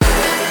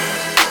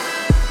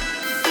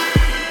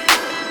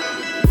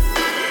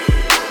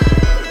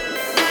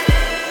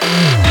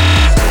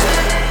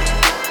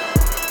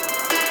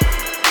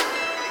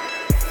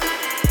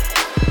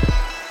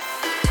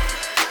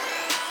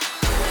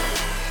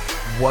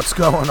What's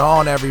going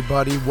on,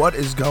 everybody? What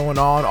is going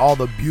on, all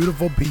the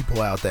beautiful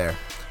people out there,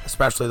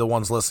 especially the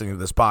ones listening to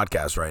this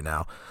podcast right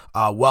now?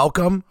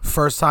 Welcome,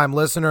 first-time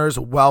listeners.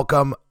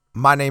 Welcome.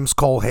 My name's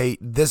Cole Haight.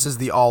 This is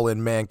the All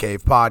In Man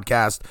Cave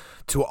podcast.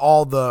 To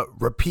all the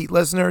repeat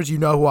listeners, you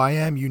know who I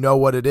am. You know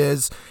what it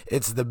is.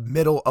 It's the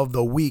middle of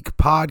the week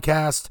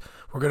podcast.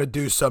 We're going to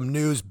do some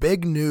news,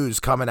 big news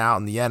coming out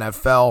in the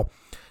NFL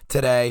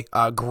today.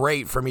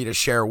 Great for me to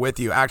share with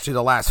you. Actually,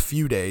 the last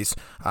few days,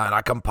 and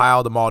I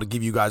compiled them all to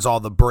give you guys all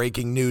the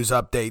breaking news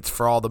updates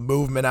for all the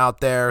movement out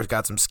there.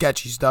 Got some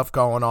sketchy stuff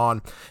going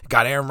on.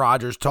 Got Aaron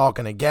Rodgers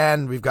talking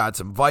again. We've got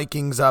some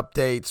Vikings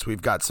updates.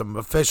 We've got some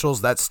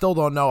officials that still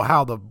don't know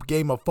how the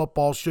game of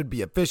football should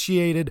be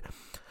officiated.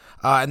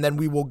 And then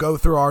we will go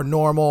through our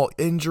normal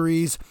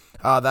injuries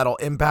that'll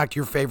impact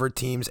your favorite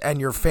teams and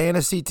your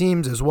fantasy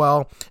teams as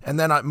well. And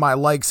then my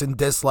likes and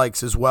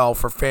dislikes as well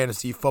for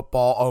fantasy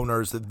football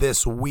owners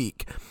this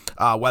week,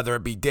 whether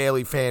it be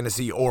daily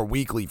fantasy or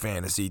weekly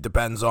fantasy.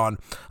 Depends on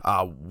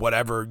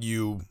whatever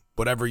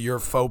your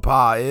faux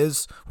pas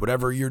is,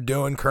 whatever you're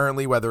doing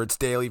currently, whether it's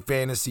daily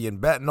fantasy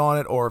and betting on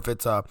it, or if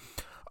it's a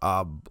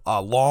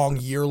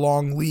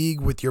year-long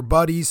league with your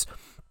buddies.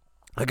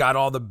 I got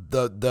all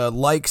the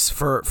likes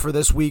for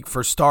this week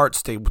for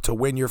starts to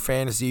win your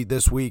fantasy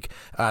this week,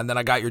 and then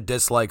I got your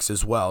dislikes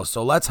as well.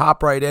 So let's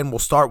hop right in. We'll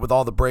start with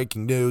all the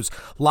breaking news.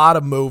 A lot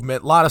of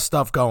movement, a lot of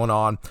stuff going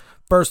on.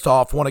 First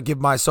off, want to give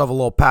myself a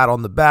little pat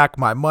on the back.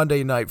 My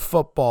Monday Night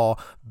Football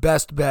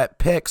best bet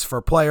picks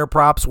for player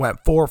props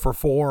went 4 for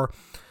 4.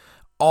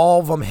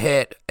 All of them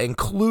hit,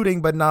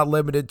 including but not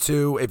limited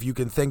to, if you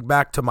can think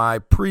back to my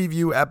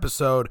preview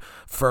episode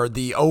for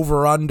the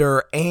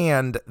over-under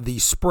and the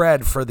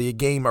spread for the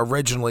game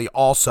originally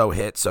also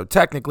hit. So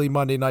technically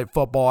Monday Night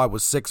Football, I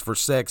was 6 for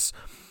 6.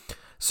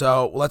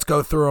 So let's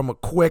go through them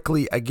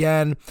quickly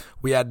again.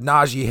 We had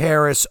Najee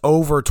Harris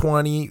over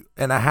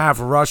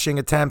 20.5 rushing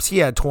attempts. He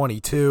had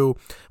 22.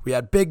 We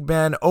had Big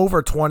Ben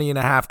over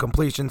 20.5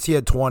 completions. He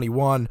had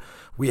 21.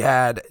 We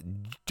had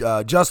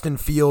Justin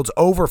Fields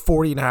over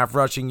 40.5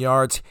 rushing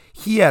yards.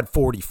 He had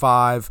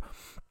 45.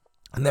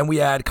 And then we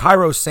had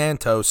Cairo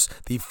Santos,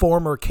 the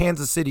former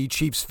Kansas City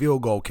Chiefs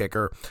field goal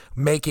kicker,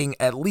 making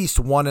at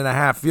least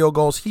 1.5 field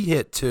goals. He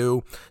hit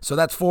 2. So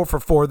that's 4 for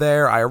 4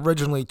 there. I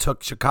originally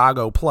took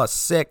Chicago plus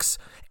 6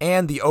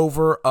 and the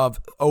over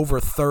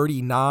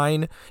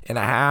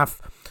 39.5.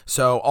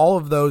 So all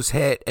of those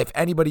hit. If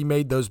anybody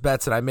made those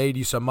bets and I made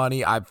you some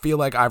money, I feel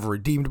like I've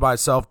redeemed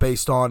myself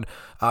based on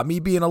me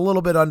being a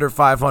little bit under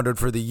 500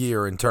 for the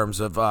year in terms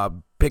of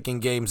picking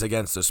games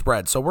against the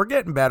spread. So we're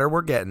getting better.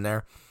 We're getting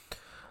there.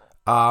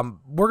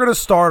 We're going to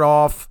start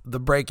off the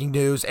breaking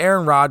news.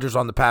 Aaron Rodgers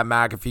on the Pat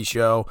McAfee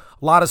show.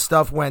 A lot of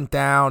stuff went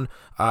down.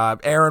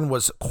 Aaron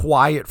was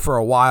quiet for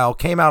a while,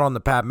 came out on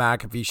the Pat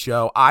McAfee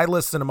show. I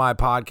listen to my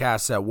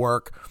podcasts at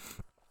work.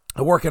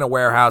 I work in a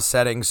warehouse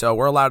setting, so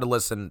we're allowed to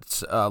listen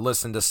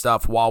to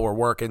stuff while we're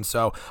working.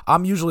 So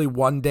I'm usually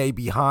one day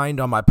behind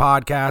on my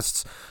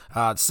podcasts.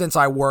 Since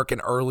I work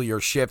an earlier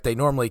shift, they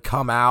normally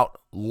come out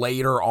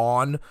later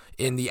on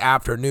in the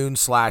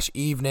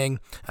afternoon/evening,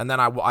 and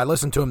then I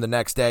listen to them the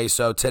next day.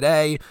 So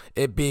today,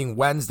 it being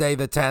Wednesday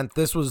the 10th,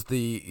 this was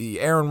the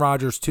Aaron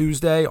Rodgers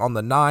Tuesday on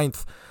the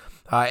 9th.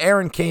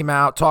 Aaron came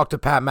out, talked to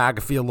Pat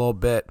McAfee a little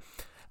bit.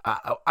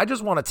 I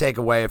just want to take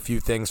away a few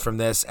things from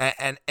this,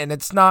 and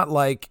it's not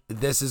like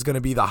this is going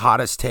to be the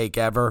hottest take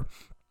ever,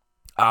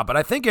 but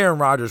I think Aaron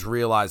Rodgers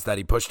realized that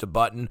he pushed a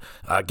button,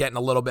 getting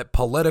a little bit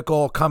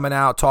political, coming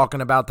out, talking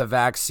about the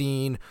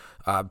vaccine,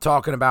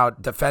 talking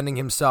about defending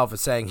himself and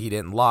saying he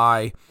didn't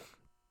lie,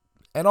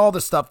 and all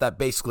the stuff that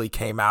basically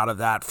came out of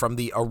that from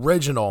the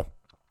original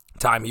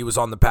time he was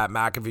on the Pat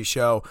McAfee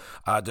show,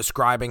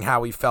 describing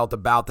how he felt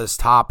about this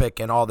topic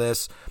and all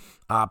this.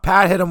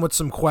 Pat hit him with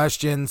some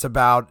questions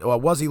about,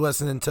 was he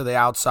listening to the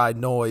outside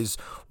noise?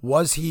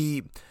 Was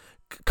he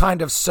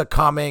kind of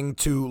succumbing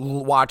to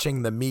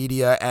watching the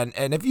media?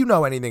 And if you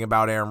know anything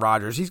about Aaron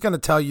Rodgers, he's going to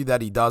tell you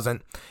that he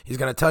doesn't. He's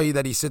going to tell you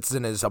that he sits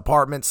in his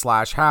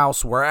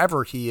apartment/house,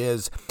 wherever he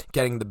is,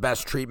 getting the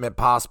best treatment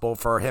possible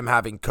for him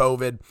having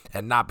COVID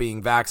and not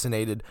being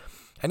vaccinated.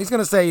 And he's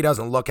going to say he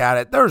doesn't look at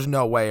it. There's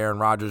no way Aaron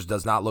Rodgers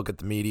does not look at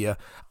the media.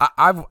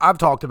 I've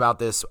talked about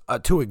this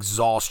to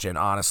exhaustion,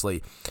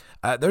 honestly.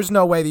 There's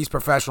no way these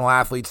professional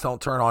athletes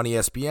don't turn on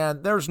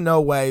ESPN. There's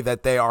no way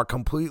that they are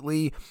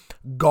completely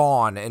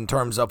gone in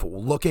terms of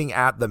looking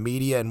at the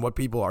media and what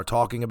people are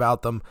talking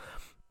about them.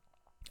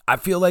 I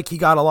feel like he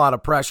got a lot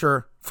of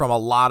pressure from a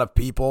lot of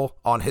people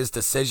on his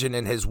decision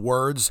and his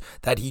words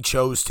that he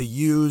chose to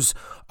use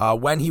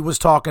when he was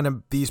talking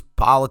to these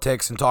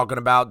politics and talking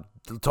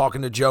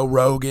to Joe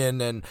Rogan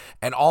and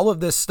all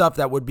of this stuff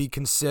that would be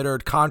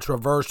considered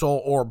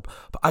controversial, or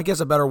I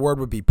guess a better word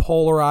would be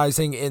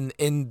polarizing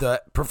in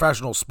the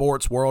professional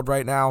sports world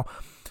right now.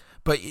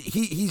 But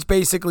he's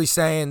basically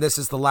saying this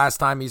is the last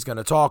time he's going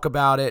to talk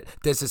about it.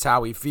 This is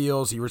how he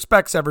feels. He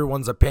respects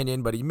everyone's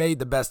opinion, but he made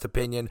the best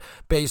opinion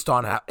based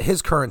on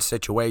his current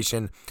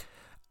situation.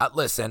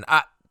 Listen,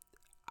 I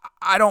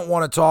don't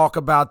want to talk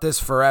about this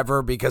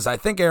forever because I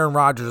think Aaron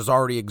Rodgers has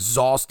already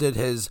exhausted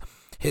his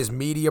his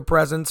media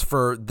presence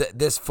for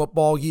this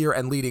football year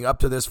and leading up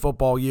to this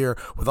football year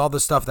with all the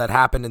stuff that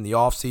happened in the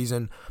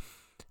offseason.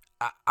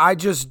 I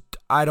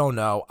don't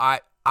know. I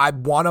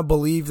want to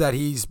believe that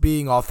he's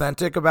being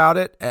authentic about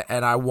it,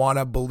 and I want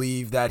to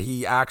believe that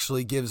he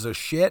actually gives a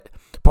shit,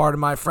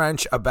 pardon my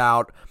French,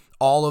 about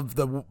all of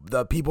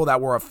the people that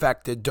were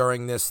affected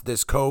during this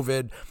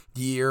COVID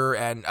year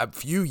and a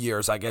few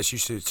years, I guess you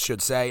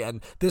should say,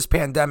 and this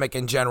pandemic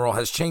in general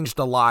has changed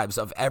the lives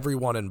of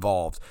everyone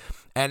involved.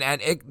 And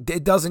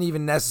it doesn't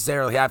even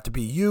necessarily have to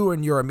be you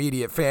and your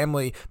immediate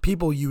family,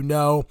 people you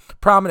know,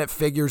 prominent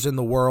figures in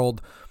the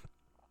world,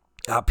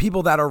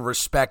 people that are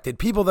respected,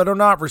 people that are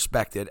not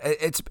respected.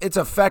 It's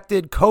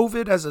affected.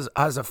 COVID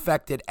has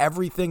affected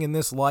everything in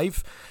this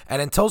life, and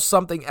until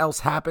something else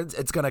happens,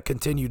 it's going to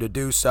continue to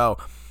do so.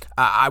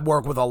 I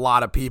work with a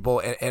lot of people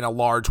in a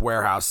large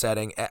warehouse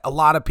setting. A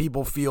lot of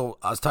people feel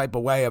a type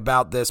of way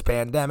about this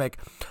pandemic,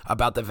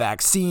 about the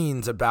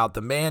vaccines, about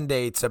the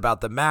mandates,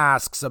 about the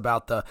masks,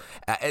 about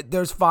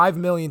there's 5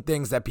 million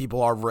things that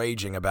people are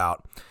raging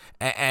about.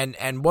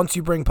 And once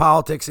you bring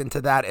politics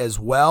into that as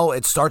well,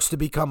 it starts to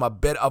become a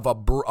bit of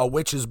a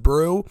witch's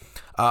brew.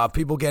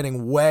 People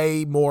getting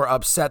way more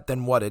upset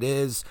than what it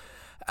is.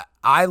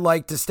 I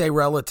like to stay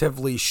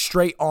relatively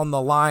straight on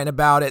the line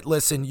about it.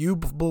 Listen, you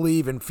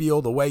believe and feel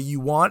the way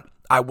you want.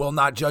 I will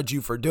not judge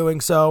you for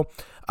doing so.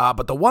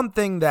 But the one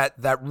thing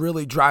that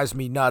really drives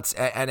me nuts,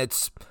 and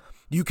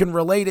you can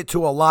relate it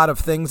to a lot of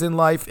things in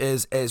life,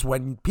 is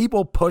when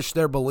people push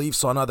their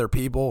beliefs on other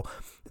people.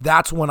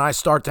 That's when I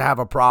start to have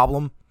a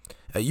problem.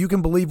 You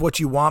can believe what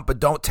you want, but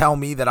don't tell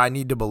me that I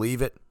need to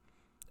believe it.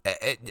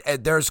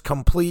 There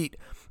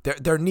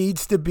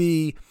needs to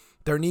be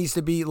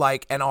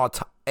like an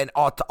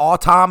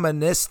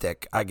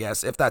autonomistic, I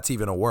guess, if that's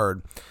even a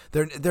word.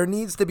 There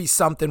needs to be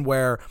something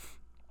where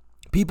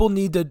people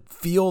need to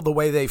feel the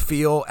way they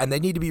feel, and they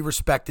need to be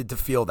respected to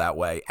feel that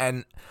way.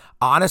 And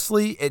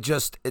honestly,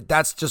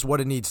 that's just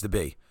what it needs to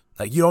be.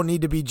 Like, you don't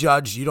need to be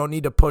judged. You don't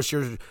need to push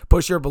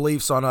your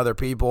beliefs on other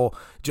people.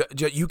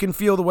 You can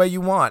feel the way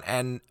you want.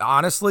 And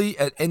honestly,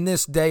 in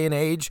this day and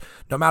age,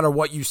 no matter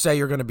what you say,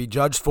 you're going to be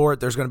judged for it.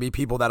 There's going to be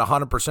people that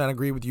 100%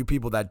 agree with you,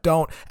 people that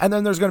don't, and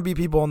then there's going to be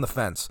people on the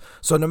fence.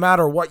 So no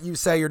matter what you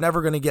say, you're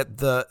never going to get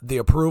the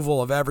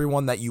approval of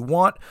everyone that you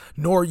want,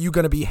 nor are you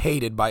going to be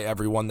hated by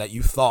everyone that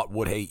you thought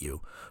would hate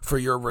you for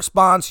your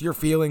response, your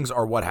feelings,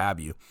 or what have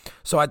you.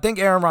 So I think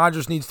Aaron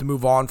Rodgers needs to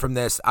move on from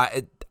this.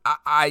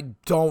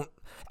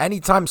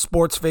 Anytime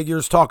sports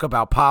figures talk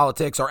about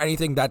politics or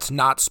anything that's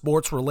not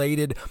sports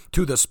related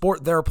to the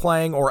sport they're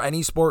playing or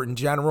any sport in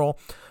general,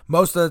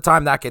 most of the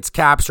time that gets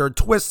captured,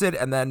 twisted,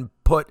 and then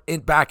put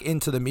back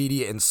into the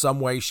media in some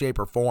way, shape,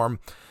 or form.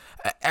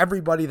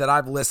 Everybody that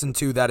I've listened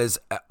to that is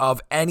of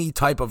any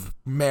type of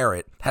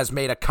merit has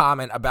made a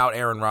comment about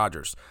Aaron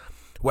Rodgers,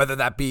 whether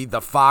that be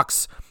the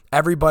Fox,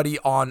 everybody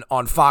on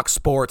Fox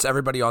Sports,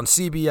 everybody on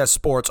CBS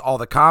Sports, all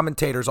the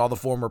commentators, all the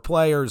former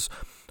players,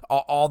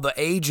 all the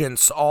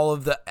agents,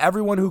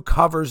 everyone who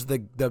covers the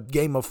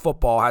game of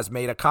football has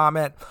made a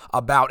comment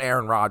about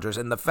Aaron Rodgers.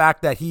 And the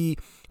fact that he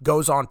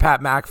goes on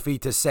Pat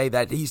McAfee to say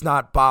that he's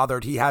not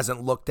bothered, he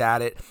hasn't looked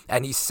at it,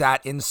 and he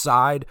sat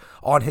inside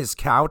on his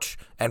couch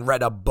and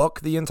read a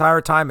book the entire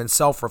time and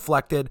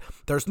self-reflected,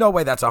 there's no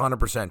way that's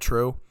 100%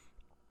 true.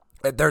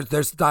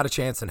 There's not a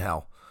chance in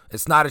hell.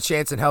 It's not a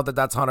chance in hell that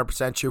that's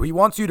 100% true. He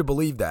wants you to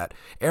believe that.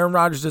 Aaron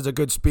Rodgers is a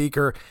good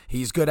speaker.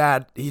 He's good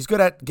at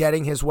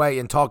getting his way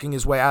and talking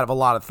his way out of a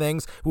lot of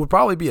things. He would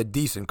probably be a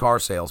decent car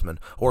salesman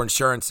or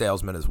insurance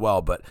salesman as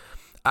well. But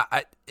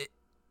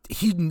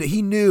he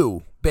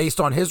knew, based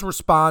on his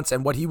response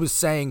and what he was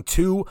saying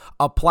to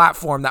a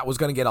platform that was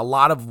going to get a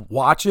lot of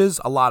watches,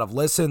 a lot of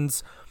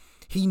listens,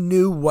 he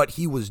knew what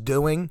he was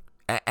doing.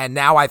 And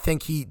now I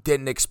think he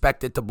didn't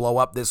expect it to blow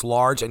up this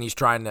large, and he's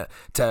trying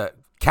to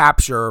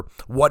capture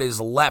what is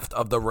left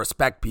of the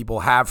respect people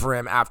have for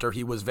him after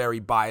he was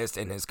very biased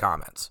in his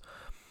comments.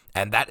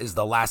 And that is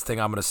the last thing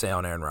I'm going to say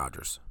on Aaron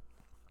Rodgers.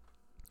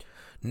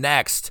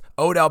 Next,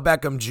 Odell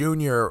Beckham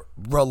Jr.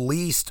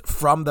 released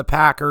from the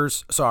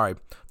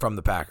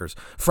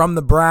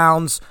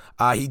Browns.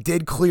 He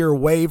did clear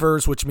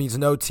waivers, which means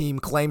no team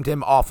claimed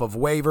him off of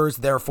waivers.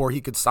 Therefore,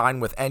 he could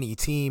sign with any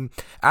team.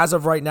 As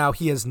of right now,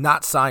 he has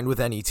not signed with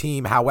any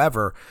team.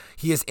 However,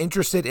 he is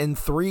interested in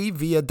 3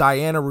 via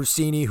Diana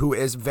Russini, who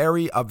is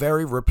a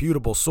very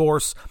reputable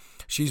source.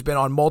 She's been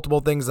on multiple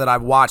things that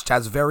I've watched,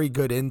 has very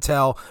good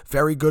intel,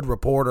 very good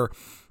reporter.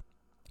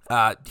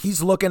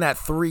 He's looking at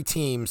 3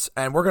 teams,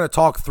 and we're going to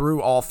talk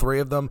through all 3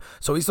 of them.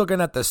 So he's looking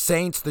at the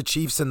Saints, the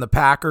Chiefs, and the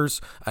Packers,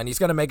 and he's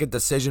going to make a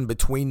decision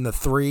between the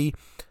 3.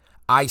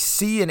 I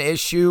see an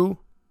issue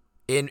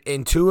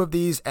in 2 of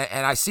these,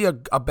 and I see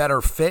a better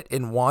fit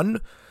in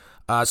 1.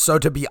 So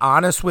to be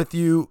honest with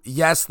you,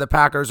 yes, the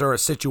Packers are a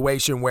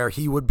situation where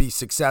he would be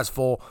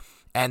successful,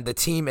 and the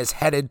team is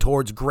headed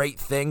towards great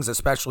things,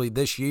 especially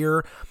this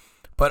year.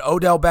 But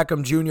Odell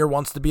Beckham Jr.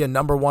 wants to be a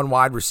number one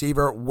wide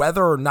receiver.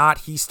 Whether or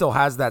not he still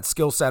has that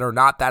skill set or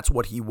not, that's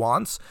what he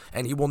wants,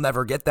 and he will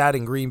never get that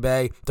in Green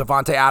Bay.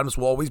 Davante Adams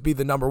will always be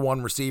the number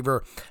one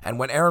receiver, and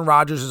when Aaron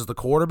Rodgers is the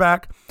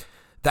quarterback,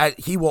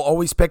 that he will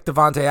always pick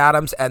Davante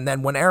Adams, and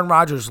then when Aaron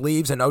Rodgers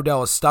leaves and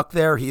Odell is stuck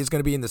there, he is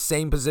going to be in the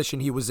same position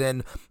he was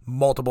in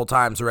multiple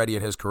times already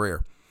in his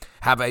career.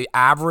 Have a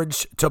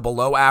average to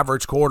below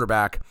average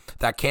quarterback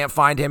that can't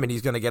find him, and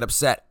he's going to get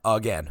upset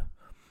again.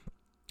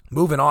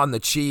 Moving on, the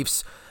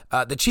Chiefs.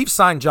 The Chiefs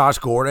signed Josh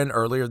Gordon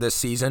earlier this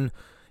season.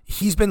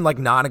 He's been like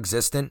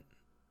non-existent.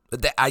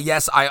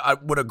 Yes, I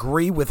would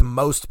agree with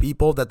most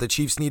people that the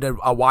Chiefs need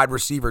a wide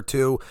receiver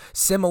too,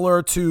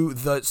 similar to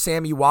the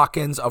Sammy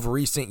Watkins of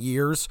recent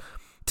years,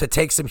 to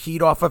take some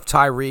heat off of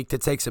Tyreek, to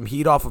take some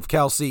heat off of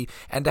Kelsey,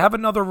 and to have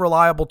another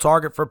reliable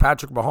target for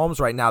Patrick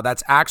Mahomes right now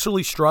that's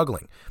actually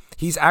struggling.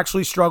 He's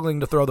actually struggling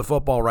to throw the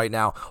football right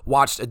now.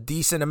 Watched a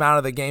decent amount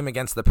of the game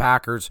against the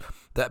Packers.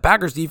 The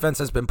Packers defense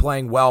has been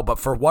playing well, but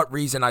for what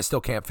reason, I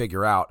still can't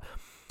figure out.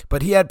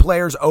 But he had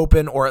players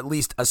open, or at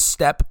least a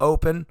step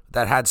open,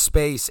 that had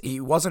space.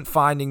 He wasn't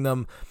finding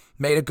them.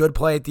 Made a good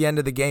play at the end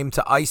of the game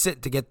to ice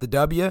it, to get the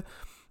W.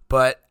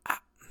 But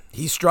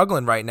he's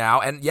struggling right now.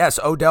 And yes,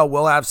 Odell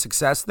will have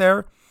success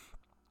there.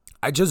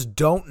 I just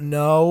don't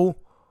know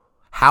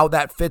how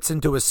that fits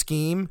into a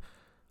scheme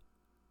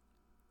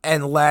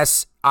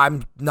unless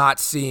I'm not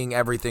seeing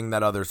everything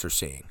that others are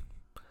seeing.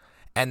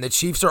 And the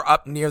Chiefs are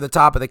up near the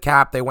top of the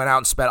cap. They went out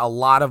and spent a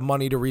lot of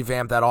money to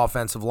revamp that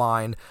offensive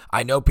line.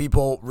 I know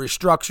people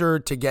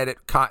restructured to get it.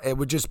 It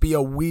would just be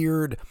a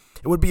weird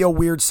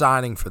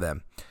signing for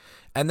them.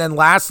 And then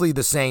lastly,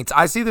 the Saints.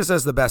 I see this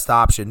as the best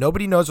option.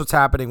 Nobody knows what's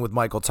happening with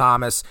Michael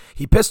Thomas.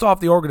 He pissed off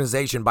the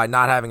organization by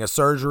not having a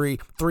surgery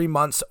 3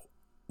 months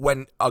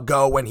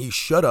ago when he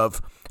should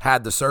have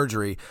had the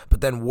surgery,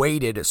 but then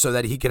waited so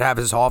that he could have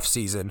his off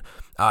season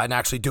and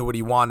actually do what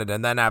he wanted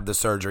and then have the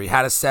surgery.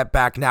 Had a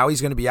setback. Now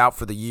he's going to be out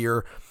for the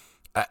year.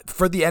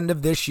 For the end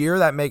of this year,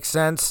 that makes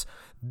sense.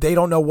 They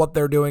don't know what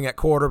they're doing at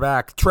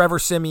quarterback. Trevor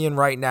Siemian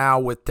right now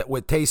with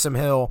Taysom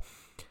Hill.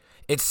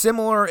 It's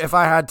similar if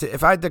I had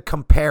to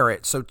compare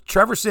it. So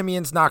Trevor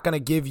Siemian's not going to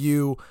give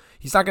you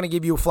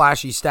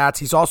flashy stats.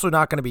 He's also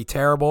not going to be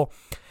terrible.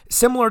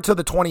 Similar to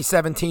the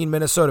 2017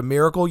 Minnesota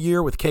Miracle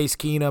year with Case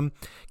Keenum.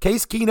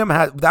 Case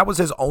Keenum, that was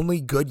his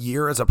only good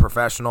year as a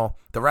professional.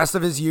 The rest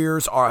of his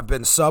years have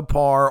been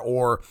subpar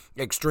or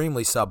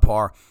extremely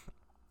subpar.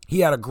 He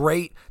had a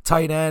great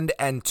tight end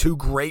and two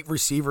great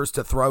receivers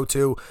to throw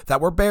to that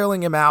were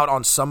bailing him out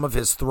on some of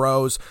his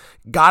throws.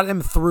 Got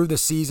him through the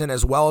season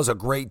as well as a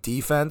great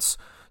defense.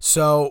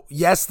 So,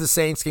 yes, the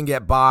Saints can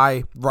get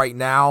by right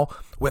now.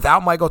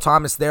 Without Michael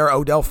Thomas there,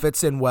 Odell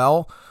fits in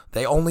well.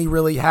 They only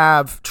really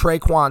have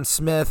Traquan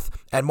Smith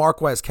and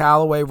Marquez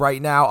Callaway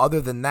right now. Other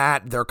than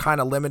that, they're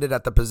kind of limited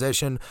at the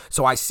position.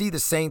 So I see the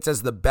Saints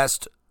as the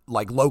best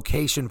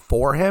location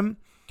for him.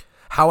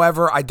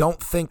 However, I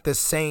don't think the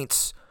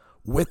Saints,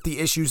 with the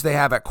issues they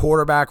have at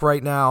quarterback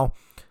right now,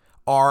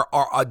 are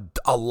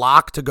a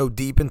lock to go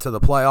deep into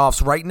the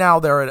playoffs. Right now,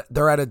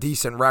 they're at a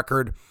decent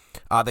record.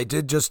 They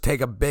did just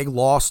take a big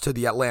loss to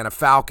the Atlanta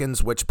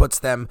Falcons, which puts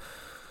them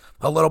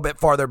a little bit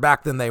farther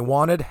back than they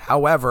wanted.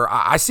 However,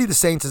 I see the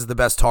Saints as the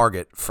best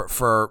target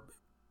for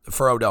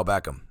Odell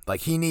Beckham.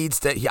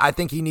 I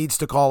think he needs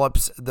to call up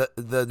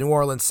the New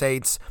Orleans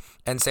Saints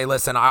and say,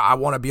 listen, I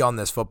want to be on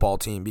this football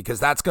team, because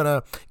that's going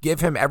to give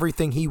him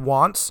everything he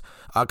wants,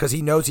 because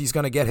he knows he's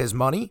going to get his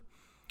money.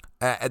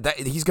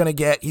 He's going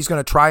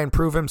to try and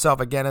prove himself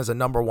again as a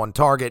number one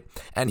target,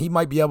 and he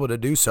might be able to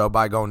do so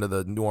by going to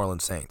the New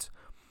Orleans Saints.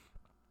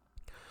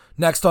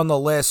 Next on the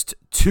list,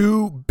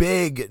 two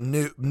big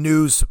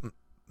news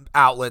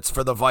outlets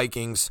for the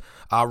Vikings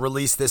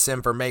released this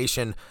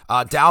information.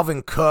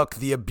 Dalvin Cook,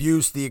 the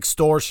abuse, the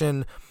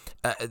extortion.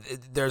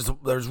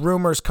 There's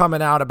rumors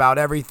coming out about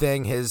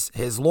everything.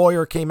 His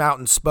lawyer came out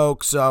and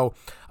spoke. So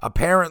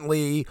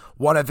apparently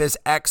one of his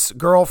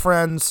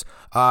ex-girlfriends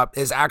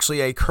is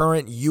actually a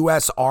current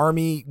U.S.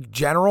 Army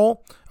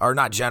general, or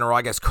not general,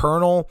 I guess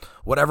colonel,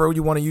 whatever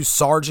you want to use,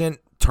 sergeant.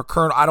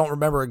 Colonel, I don't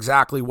remember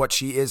exactly what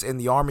she is in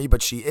the Army,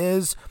 but she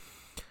is.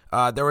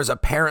 There was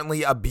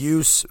apparently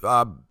abuse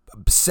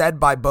said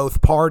by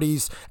both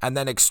parties, and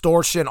then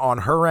extortion on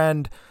her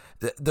end.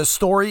 The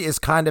story is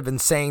kind of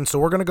insane, so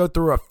we're going to go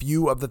through a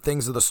few of the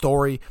things of the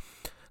story.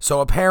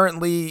 So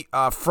apparently,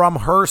 from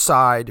her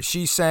side,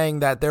 she's saying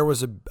that there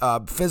was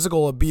a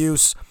physical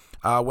abuse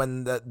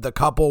when the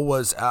couple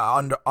was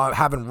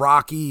having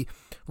rocky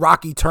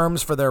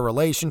terms for their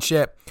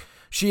relationship.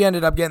 She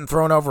ended up getting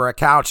thrown over a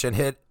couch and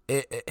hit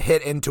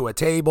into a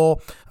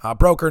table,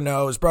 broke her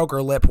nose, broke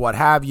her lip, what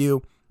have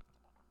you.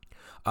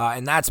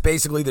 And that's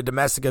basically the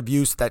domestic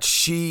abuse that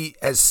she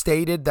has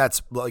stated,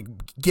 that's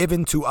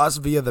given to us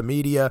via the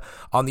media.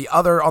 On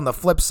the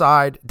flip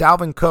side,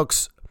 Dalvin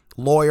Cook's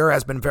lawyer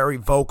has been very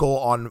vocal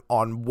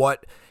on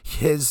what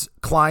his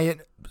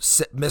client,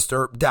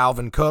 Mr.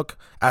 Dalvin Cook,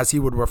 as he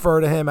would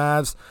refer to him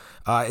as,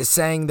 is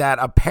saying that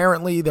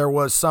apparently there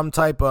was some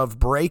type of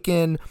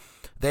break-in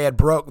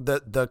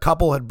The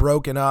couple had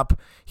broken up.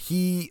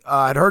 He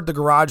had heard the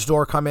garage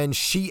door come in.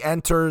 She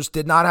enters,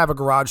 did not have a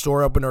garage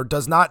door opener,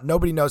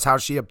 nobody knows how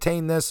she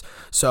obtained this.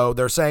 So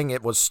they're saying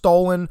it was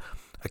stolen.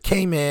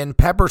 Came in,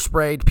 pepper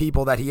sprayed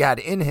people that he had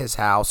in his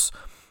house,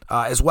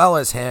 as well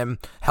as him,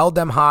 held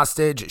them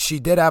hostage. She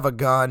did have a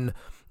gun.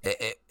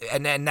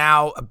 And then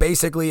now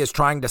basically is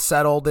trying to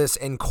settle this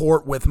in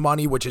court with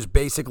money, which is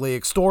basically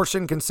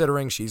extortion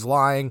considering she's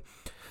lying.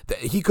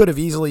 He could have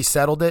easily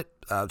settled it.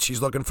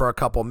 She's looking for a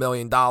couple $1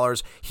 million.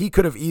 He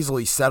could have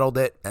easily settled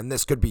it, and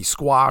this could be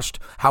squashed.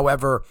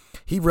 However,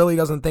 he really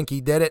doesn't think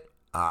he did it.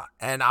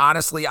 And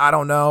honestly, I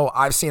don't know.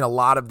 I've seen a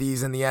lot of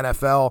these in the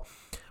NFL.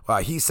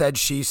 He said,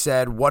 she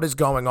said, what is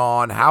going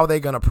on? How are they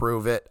going to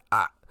prove it?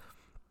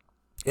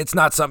 It's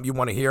not something you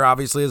want to hear,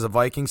 obviously, as a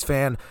Vikings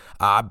fan.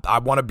 I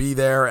want to be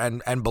there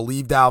and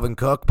believe Dalvin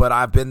Cook, but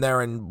I've been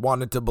there and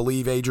wanted to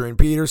believe Adrian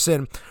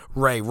Peterson,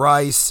 Ray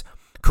Rice,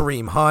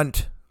 Kareem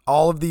Hunt,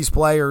 all of these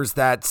players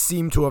that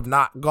seem to have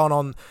not gone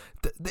on,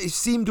 they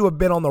seem to have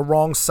been on the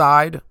wrong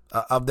side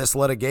of this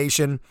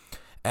litigation.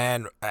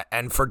 And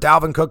for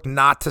Dalvin Cook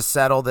not to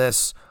settle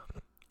this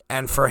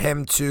and for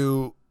him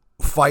to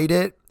fight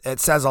it, it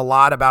says a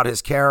lot about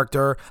his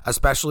character,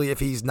 especially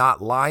if he's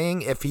not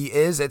lying. If he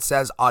is, it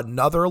says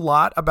another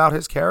lot about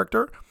his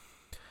character.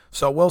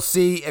 So we'll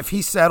see. If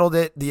he settled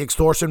it, the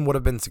extortion would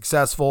have been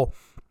successful,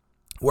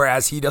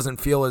 whereas he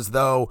doesn't feel as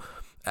though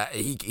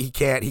he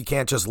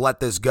can't just let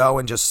this go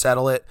and just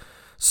settle it.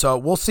 So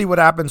we'll see what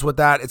happens with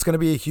that. It's going to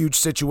be a huge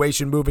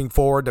situation moving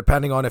forward,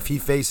 depending on if he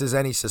faces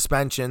any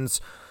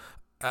suspensions.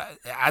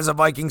 As a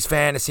Vikings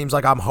fan, it seems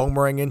like I'm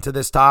homering into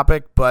this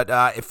topic, but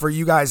for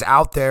you guys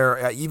out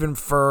there, even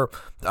for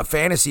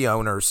fantasy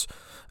owners,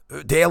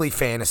 daily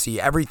fantasy,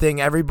 everything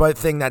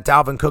that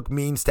Dalvin Cook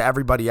means to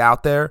everybody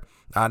out there,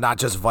 not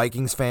just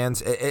Vikings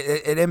fans,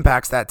 it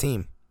impacts that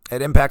team.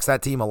 It impacts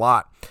that team a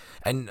lot.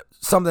 And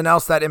something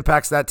else that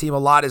impacts that team a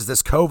lot is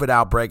this COVID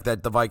outbreak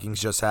that the Vikings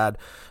just had.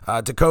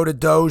 Dakota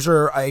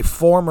Dozier, a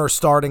former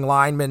starting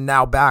lineman,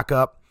 now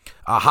backup,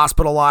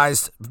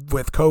 hospitalized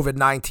with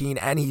COVID-19,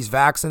 and he's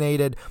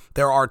vaccinated.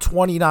 There are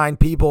 29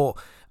 people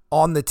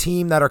on the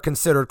team that are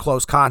considered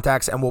close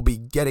contacts and will be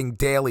getting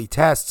daily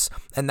tests,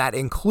 and that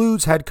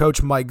includes head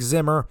coach Mike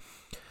Zimmer.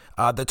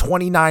 The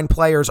 29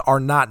 players are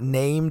not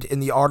named in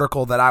the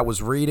article that I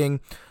was reading,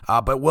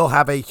 but will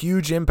have a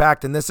huge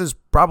impact, and this is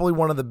probably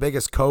one of the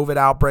biggest COVID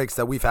outbreaks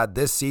that we've had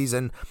this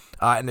season,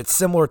 and it's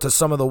similar to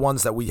some of the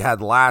ones that we had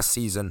last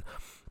season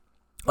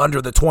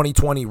under the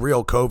 2020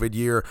 real COVID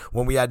year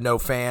when we had no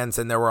fans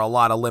and there were a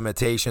lot of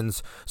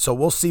limitations. So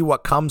we'll see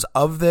what comes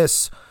of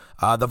this.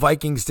 The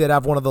Vikings did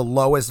have one of the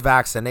lowest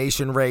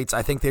vaccination rates.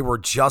 I think they were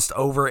just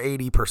over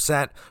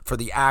 80% for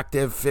the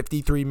active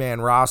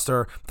 53-man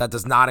roster. That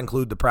does not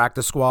include the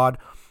practice squad.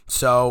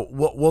 So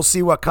we'll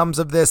see what comes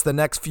of this the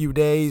next few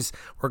days.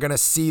 We're going to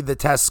see the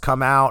tests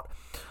come out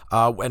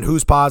and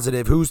who's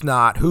positive, who's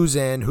not, who's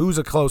in, who's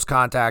a close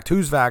contact,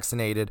 who's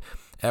vaccinated.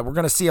 And we're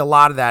going to see a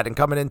lot of that. And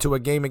coming into a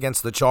game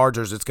against the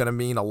Chargers, it's going to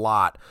mean a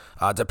lot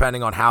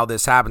depending on how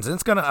this happens. And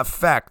it's going to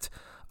affect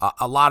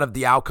a lot of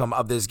the outcome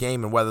of this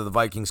game and whether the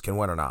Vikings can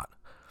win or not.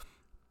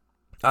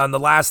 And the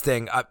last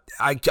thing,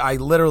 I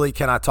literally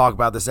cannot talk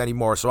about this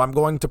anymore, so I'm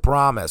going to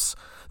promise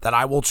that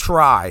I will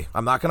try.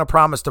 I'm not going to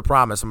promise to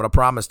promise. I'm going to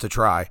promise to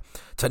try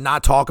to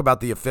not talk about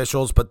the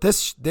officials, but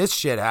this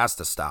shit has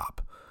to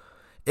stop.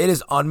 It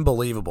is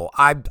unbelievable.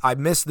 I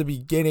missed the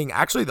beginning.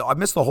 Actually, I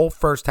missed the whole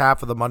first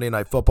half of the Monday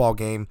Night Football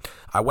game.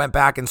 I went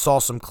back and saw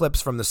some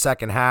clips from the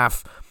second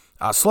half.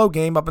 Slow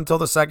game up until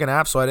the second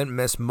half, so I didn't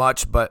miss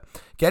much. But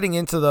getting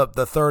into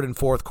the third and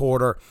fourth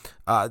quarter,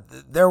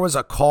 there was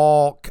a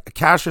call.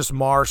 Cassius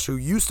Marsh, who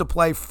used to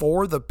play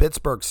for the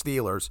Pittsburgh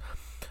Steelers,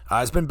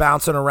 has been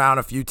bouncing around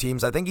a few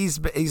teams. I think he's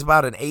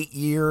about an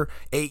eight-year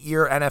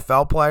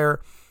NFL player.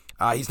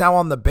 He's now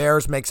on the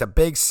Bears, makes a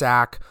big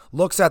sack,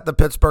 looks at the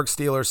Pittsburgh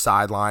Steelers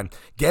sideline,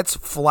 gets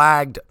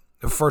flagged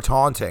for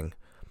taunting,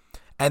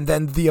 and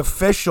then the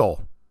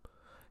official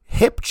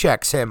hip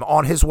checks him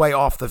on his way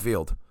off the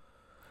field.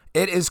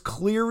 It is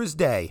clear as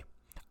day.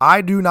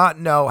 I do not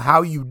know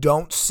how you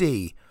don't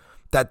see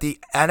that the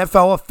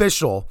NFL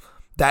official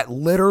that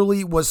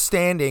literally was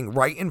standing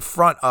right in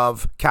front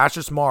of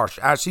Cassius Marsh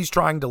as he's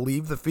trying to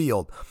leave the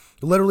field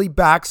literally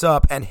backs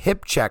up and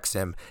hip checks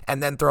him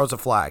and then throws a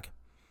flag.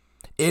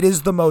 It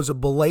is the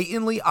most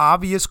blatantly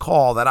obvious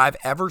call that I've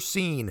ever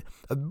seen,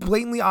 a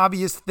blatantly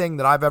obvious thing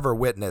that I've ever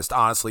witnessed,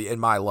 honestly, in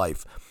my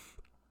life.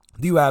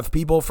 You have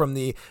people from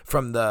the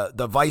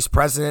vice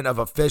president of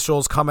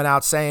officials coming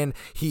out saying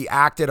he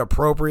acted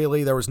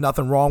appropriately. There was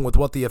nothing wrong with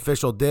what the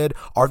official did.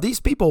 Are these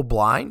people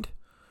blind?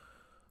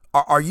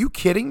 Are you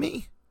kidding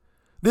me?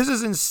 This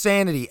is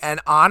insanity. And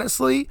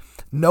honestly,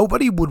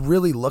 nobody would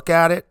really look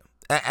at it.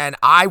 And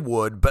I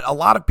would, but a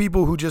lot of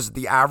people who just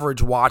the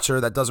average watcher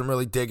that doesn't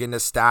really dig into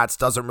stats,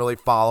 doesn't really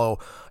follow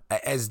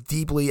as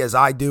deeply as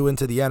I do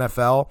into the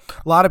NFL,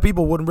 a lot of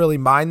people wouldn't really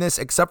mind this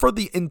except for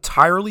the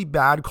entirely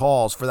bad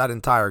calls for that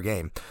entire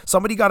game.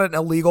 Somebody got an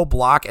illegal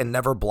block and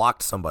never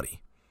blocked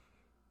somebody.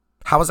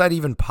 How is that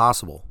even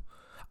possible?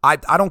 I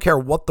don't care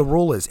what the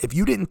rule is. If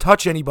you didn't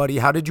touch anybody,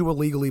 how did you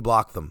illegally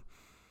block them?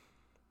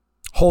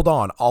 Hold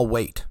on, I'll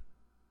wait.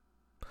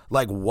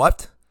 Like,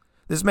 what?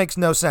 This makes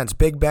no sense.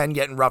 Big Ben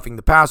getting roughing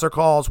the passer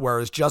calls,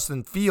 whereas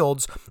Justin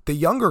Fields, the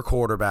younger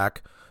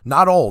quarterback,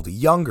 not old,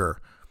 younger,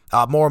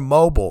 more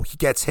mobile, he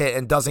gets hit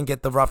and doesn't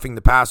get the roughing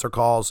the passer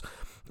calls.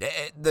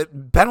 The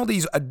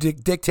penalties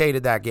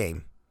dictated that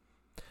game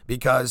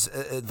because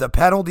the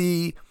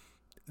penalty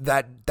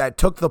that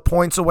took the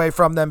points away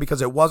from them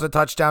because it was a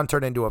touchdown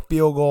turned into a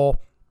field goal.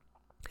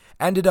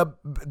 Ended up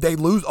they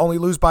only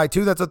lose by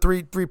 2. That's a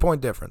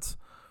 3-point difference.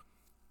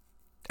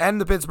 And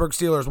the Pittsburgh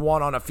Steelers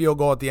won on a field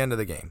goal at the end of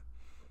the game.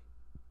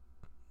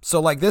 So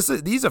like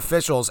these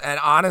officials, and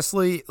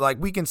honestly, like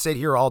we can sit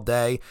here all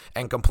day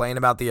and complain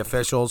about the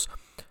officials,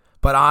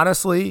 but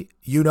honestly,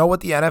 you know what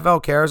the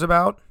NFL cares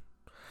about?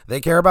 They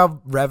care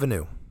about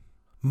revenue,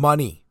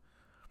 money.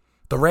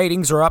 The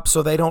ratings are up,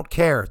 so they don't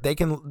care. They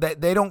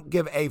don't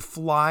give a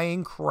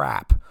flying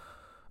crap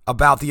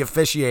about the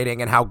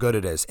officiating and how good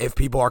it is if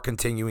people are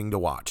continuing to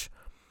watch.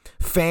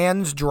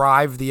 Fans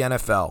drive the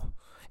NFL.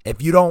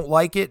 If you don't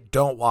like it,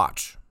 don't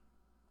watch.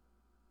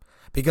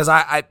 Because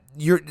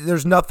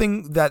there's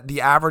nothing that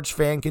the average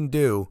fan can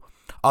do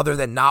other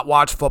than not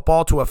watch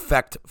football to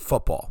affect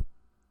football.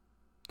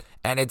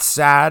 And it's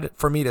sad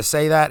for me to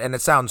say that, and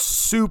it sounds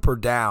super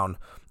down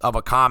of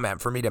a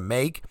comment for me to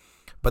make,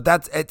 but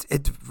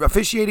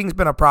officiating's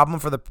been a problem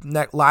for the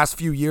last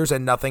few years,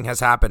 and nothing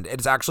has happened.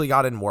 It's actually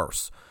gotten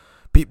worse.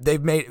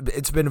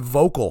 It's been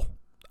vocal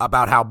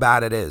about how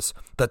bad it is.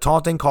 The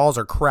taunting calls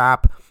are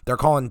crap. They're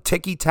calling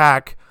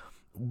ticky-tack,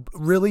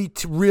 really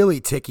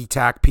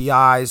ticky-tack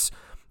PIs.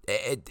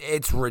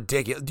 It's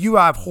ridiculous. You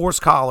have horse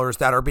collars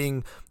that are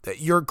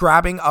you're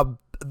grabbing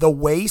the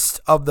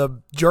waist of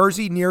the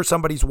jersey near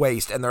somebody's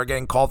waist, and they're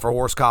getting called for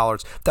horse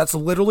collars. That's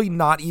literally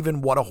not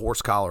even what a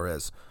horse collar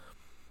is.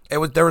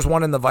 There was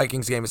one in the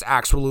Vikings game. It's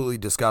absolutely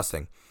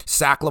disgusting.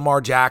 Sack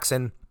Lamar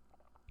Jackson,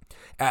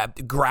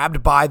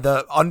 grabbed by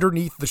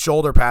underneath the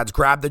shoulder pads,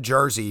 grabbed the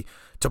jersey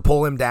to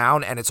pull him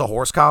down, and it's a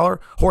horse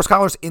collar. Horse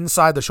collar's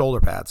inside the shoulder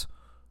pads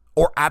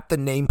or at the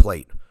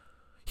nameplate.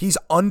 He's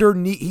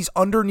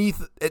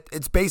underneath.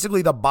 It's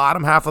basically the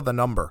bottom half of the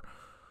number.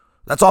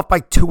 That's off by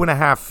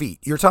 2.5 feet.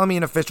 You're telling me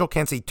an official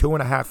can't see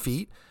 2.5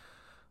 feet?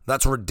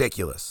 That's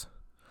ridiculous.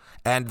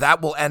 And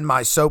that will end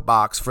my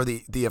soapbox for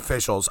the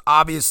officials.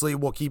 Obviously,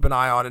 we'll keep an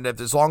eye on it.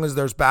 As long as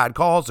there's bad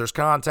calls, there's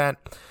content.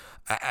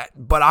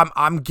 But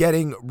I'm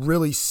getting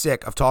really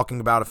sick of talking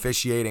about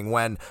officiating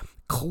when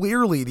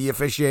clearly the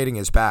officiating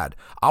is bad.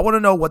 I want to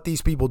know what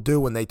these people do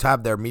when they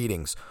have their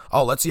meetings.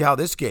 Oh, let's see how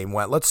this game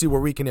went. Let's see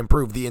where we can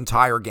improve the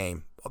entire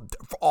game.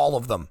 All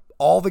of them.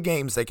 All the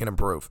games they can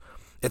improve.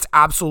 It's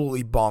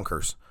absolutely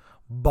bonkers.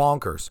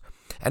 Bonkers.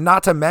 And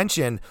not to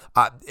mention,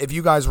 if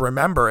you guys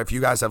remember, if you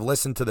guys have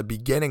listened to the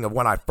beginning of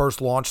when I first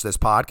launched this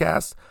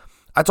podcast,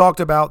 I talked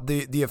about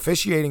the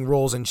officiating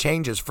rules and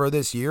changes for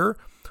this year.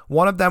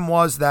 One of them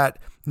was that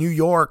New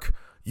York,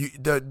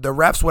 the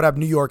refs would have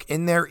New York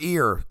in their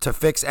ear to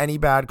fix any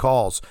bad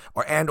calls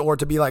or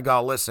to be like,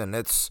 oh, listen,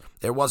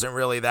 it wasn't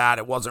really that,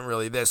 it wasn't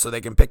really this, so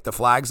they can pick the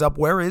flags up.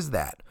 Where is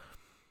that?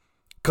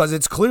 Because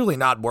it's clearly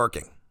not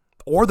working.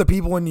 Or the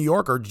people in New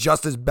York are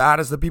just as bad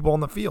as the people on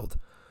the field.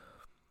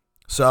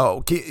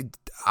 So,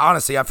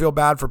 honestly, I feel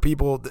bad for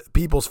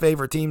people's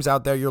favorite teams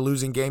out there. You're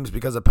losing games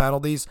because of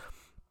penalties.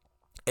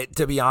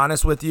 To be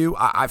honest with you,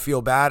 I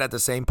feel bad. At the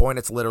same point,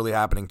 it's literally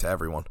happening to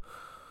everyone.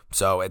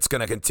 So, it's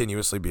going to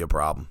continuously be a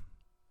problem.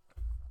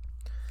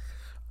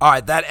 All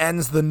right, that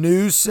ends the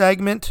news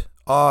segment.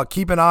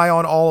 Keep an eye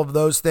on all of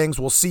those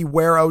things. We'll see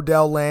where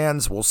Odell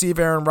lands. We'll see if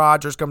Aaron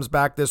Rodgers comes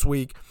back this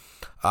week.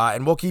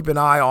 And we'll keep an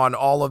eye on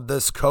all of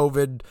this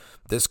Vikings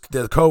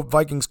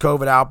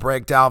COVID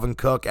outbreak, Dalvin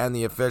Cook, and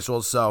the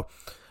officials. So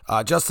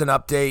just an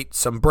update,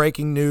 some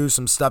breaking news,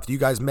 some stuff that you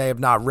guys may have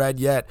not read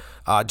yet.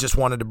 Just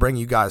wanted to bring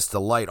you guys to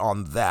light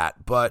on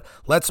that. But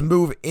let's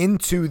move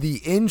into the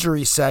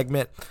injury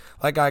segment.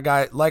 Like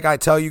I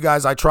tell you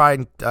guys, I try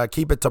and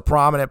keep it to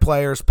prominent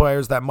players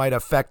that might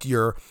affect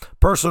your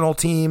personal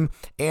team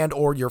and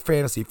or your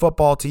fantasy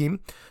football team.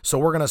 So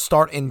we're going to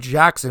start in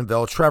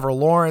Jacksonville. Trevor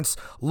Lawrence,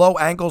 low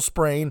ankle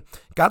sprain.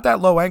 Got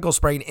that low ankle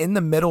sprain in the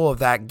middle of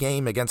that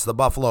game against the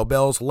Buffalo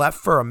Bills. Left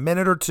for a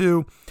minute or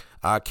two.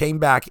 Came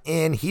back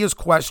in. He is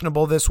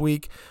questionable this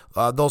week.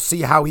 They'll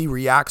see how he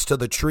reacts to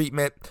the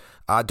treatment.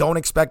 Don't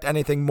expect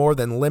anything more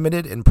than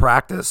limited in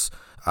practice.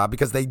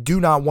 Because they do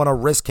not want to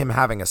risk him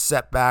having a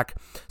setback,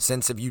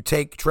 since if you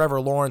take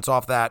Trevor Lawrence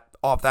off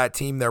that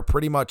team, they're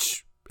pretty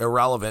much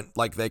irrelevant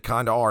like they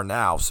kind of are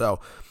now. So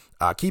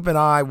keep an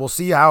eye. We'll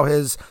see how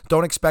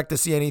don't expect to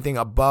see anything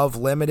above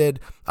limited,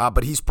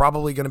 but he's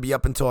probably going to be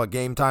up until a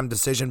game time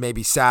decision,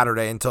 maybe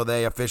Saturday, until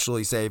they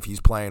officially say if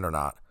he's playing or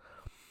not.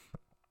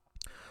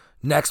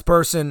 Next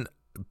person,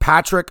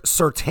 Patrick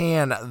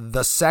Surtain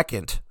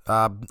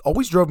II.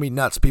 Always drove me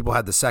nuts people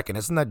had the second.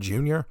 Isn't that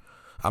junior?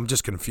 I'm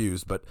just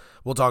confused, but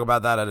we'll talk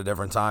about that at a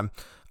different time.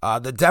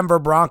 The Denver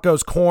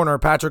Broncos corner,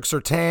 Patrick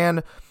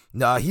Surtain,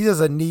 he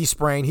has a knee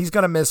sprain. He's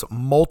going to miss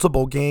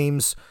multiple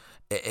games.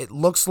 It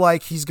looks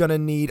like he's going to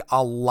need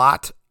a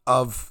lot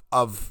of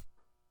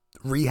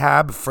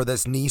rehab for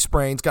this knee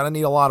sprain. He's going to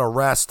need a lot of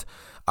rest.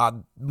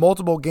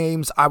 Multiple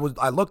games. I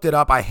looked it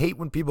up. I hate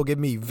when people give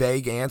me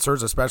vague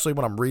answers, especially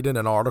when I'm reading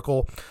an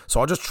article.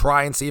 So I'll just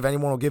try and see if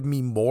anyone will give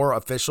me more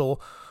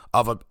official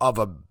of a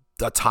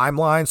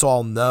timeline, so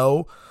I'll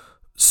know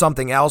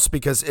something else,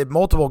 because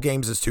multiple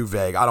games is too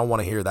vague. I don't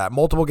want to hear that.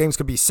 Multiple games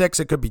could be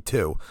 6, it could be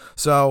 2.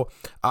 So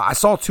I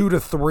saw 2 to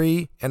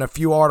 3 in a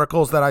few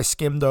articles that I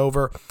skimmed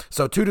over.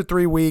 So 2 to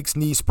 3 weeks,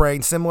 knee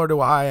sprain, similar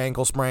to a high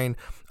ankle sprain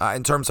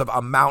in terms of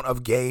amount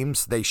of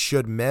games they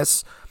should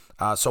miss.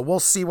 So we'll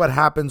see what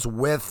happens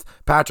with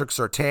Patrick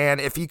Surtain.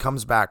 If he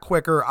comes back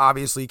quicker,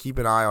 obviously keep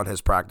an eye on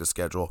his practice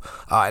schedule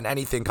and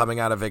anything coming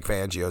out of Vic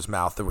Fangio's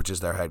mouth, which is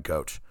their head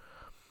coach.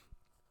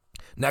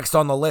 Next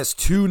on the list,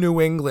 2 New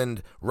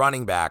England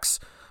running backs,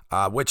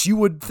 which you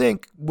would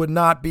think would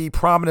not be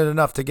prominent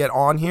enough to get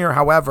on here.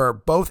 However,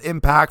 both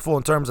impactful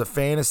in terms of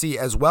fantasy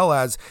as well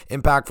as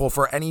impactful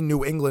for any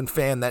New England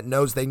fan that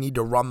knows they need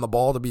to run the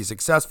ball to be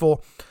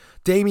successful.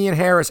 Damian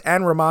Harris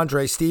and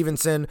Ramondre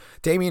Stevenson.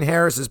 Damian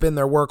Harris has been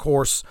their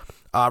workhorse,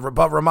 but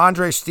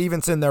Ramondre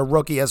Stevenson, their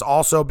rookie, has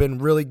also been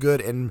really good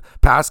in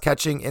pass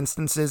catching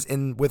instances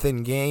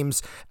within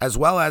games, as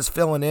well as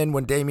filling in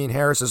when Damian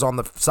Harris is on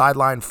the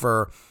sideline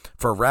for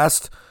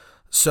rest.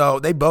 So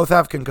they both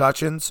have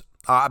concussions.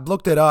 I've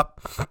looked it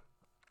up.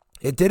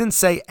 It didn't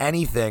say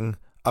anything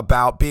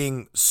about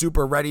being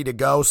super ready to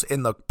go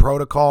in the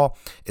protocol.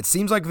 It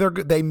seems like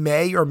they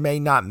may or may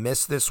not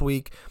miss this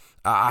week.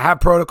 I have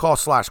protocol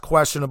 /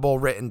 questionable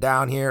written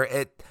down here.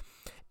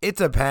 It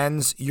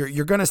depends.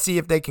 You're going to see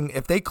if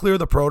they clear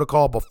the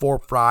protocol before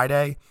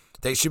Friday,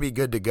 they should be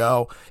good to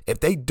go.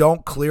 If they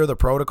don't clear the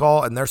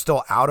protocol and they're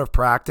still out of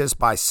practice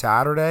by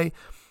Saturday,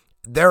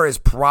 there is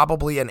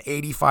probably an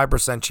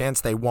 85% chance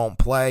they won't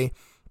play.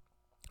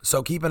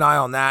 So keep an eye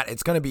on that.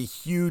 It's going to be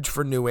huge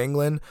for New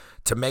England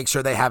to make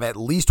sure they have at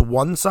least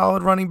one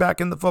solid running back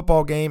in the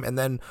football game. And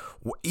then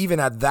even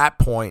at that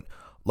point,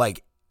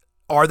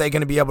 are they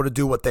going to be able to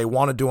do what they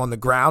want to do on the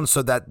ground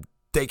so that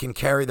they can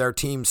carry their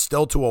team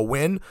still to a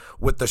win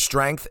with the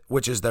strength,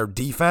 which is their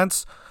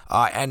defense,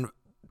 and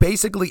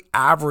basically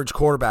average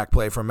quarterback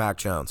play from Mac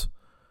Jones.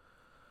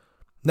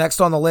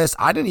 Next on the list,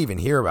 I didn't even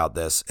hear about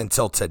this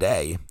until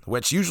today,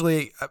 which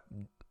usually,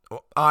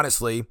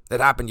 honestly, it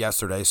happened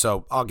yesterday,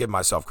 so I'll give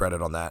myself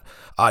credit on that.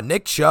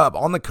 Nick Chubb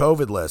on the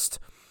COVID list.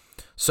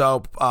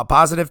 So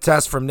positive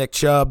test from Nick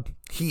Chubb.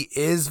 He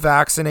is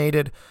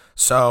vaccinated,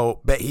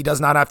 but he does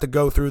not have to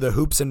go through the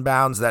hoops and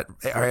bounds that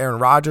Aaron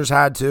Rodgers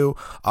had to,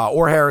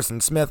 or Harrison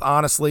Smith,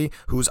 honestly,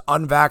 who's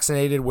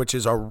unvaccinated, which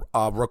is a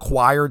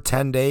required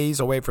 10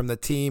 days away from the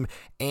team,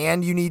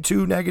 and you need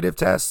 2 negative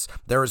tests.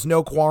 There is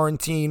no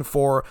quarantine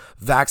for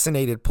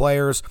vaccinated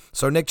players,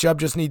 so Nick Chubb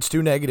just needs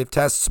 2 negative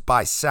tests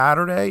by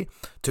Saturday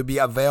to be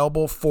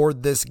available for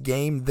this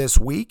game this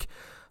week.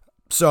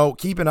 So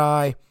keep an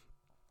eye.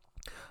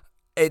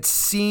 It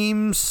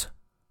seems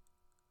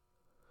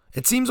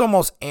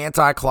almost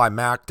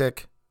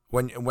anticlimactic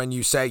when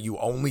you say you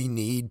only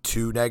need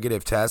 2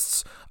 negative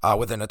tests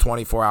within a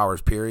 24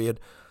 hours period.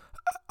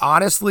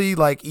 Honestly,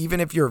 even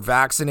if you're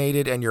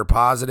vaccinated and you're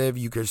positive,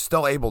 you're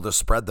still able to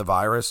spread the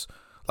virus.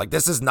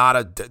 This is not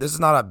a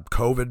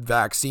COVID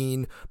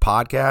vaccine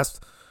podcast,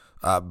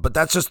 but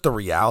that's just the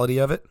reality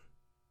of it.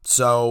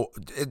 So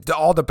it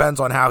all depends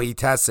on how he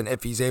tests and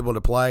if he's able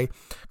to play.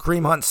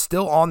 Kareem Hunt's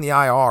still on the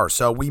IR,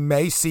 so we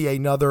may see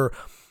another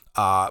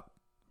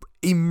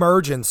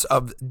emergence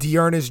of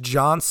D'Ernest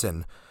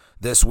Johnson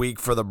this week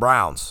for the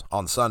Browns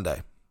on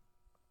Sunday.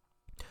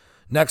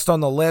 Next on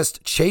the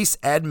list, Chase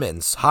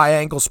Edmonds, high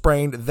ankle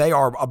sprain. They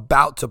are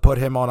about to put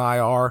him on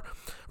IR.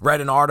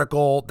 Read an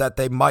article that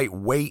they might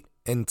wait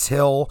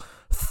until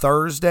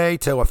Thursday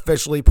to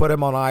officially put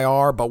him on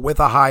IR, but with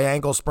a high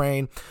ankle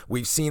sprain,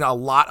 we've seen a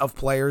lot of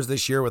players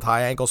this year with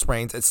high ankle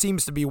sprains. It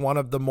seems to be one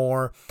of the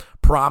more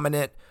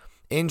prominent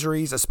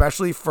injuries,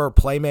 especially for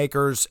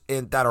playmakers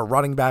that are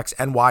running backs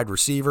and wide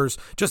receivers.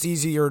 Just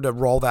easier to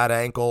roll that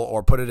ankle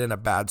or put it in a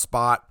bad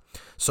spot.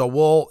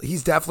 So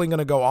he's definitely going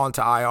to go on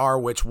to IR,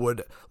 which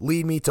would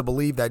lead me to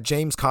believe that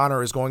James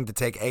Conner is going to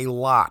take a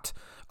lot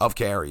of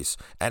carries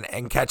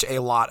and catch a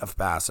lot of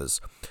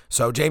passes.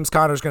 So James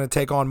Conner is going to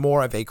take on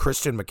more of a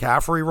Christian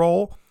McCaffrey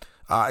role,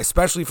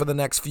 especially for the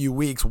next few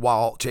weeks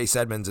while Chase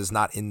Edmonds is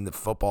not in the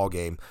football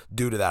game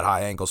due to that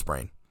high ankle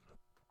sprain.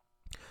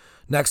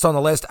 Next on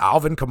the list,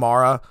 Alvin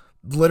Kamara,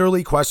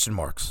 literally question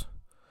marks.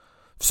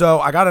 So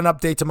I got an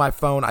update to my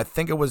phone. I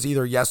think it was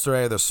either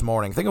yesterday or this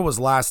morning. I think it was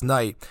last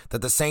night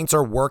that the Saints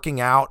are working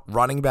out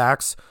running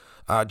backs.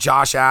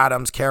 Josh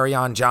Adams,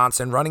 Kerryon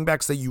Johnson, running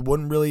backs that you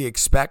wouldn't really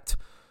expect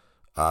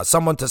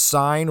someone to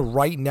sign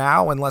right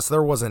now unless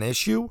there was an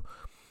issue.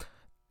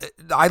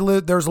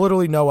 There's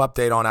literally no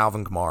update on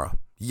Alvin Kamara.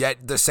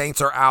 Yet the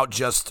Saints are out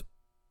just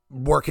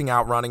working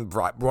out running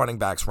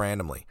backs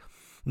randomly.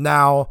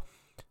 Now,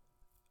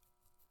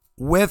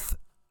 with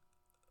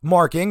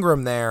Mark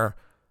Ingram there,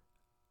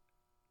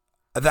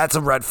 that's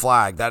a red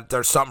flag that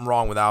there's something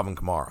wrong with Alvin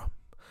Kamara.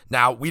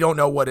 Now, we don't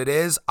know what it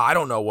is. I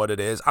don't know what it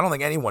is. I don't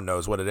think anyone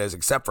knows what it is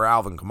except for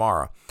Alvin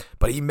Kamara.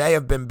 But he may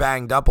have been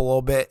banged up a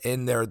little bit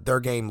in their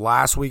game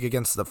last week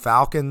against the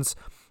Falcons.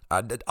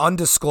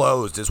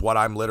 Undisclosed is what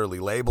I'm literally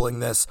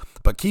labeling this.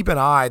 But keep an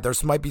eye. There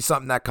might be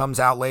something that comes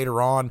out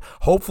later on.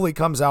 Hopefully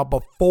comes out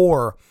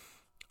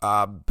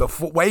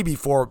way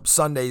before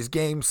Sunday's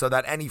game, so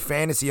that any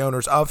fantasy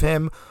owners of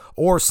him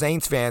or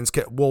Saints fans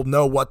will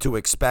know what to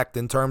expect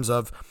in terms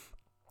of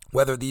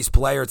whether these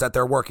players that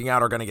they're working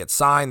out are going to get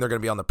signed, they're going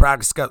to be on the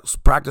practice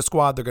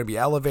squad, they're going to be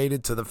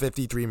elevated to the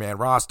 53-man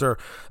roster.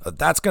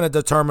 That's going to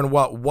determine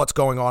what's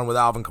going on with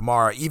Alvin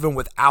Kamara, even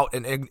without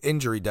an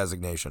injury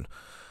designation.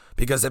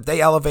 Because if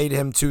they elevate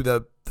him to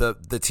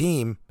the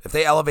team, if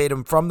they elevate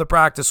him from the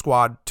practice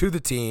squad to the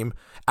team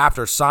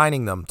after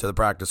signing them to the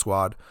practice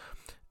squad,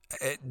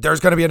 there's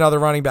going to be another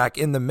running back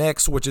in the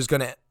mix, which is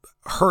going to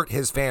hurt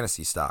his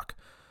fantasy stock.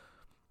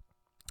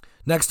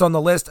 Next on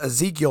the list,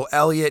 Ezekiel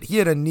Elliott. He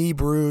had a knee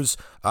bruise.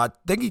 I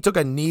think he took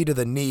a knee to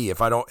the knee, if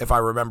I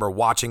remember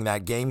watching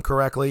that game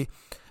correctly.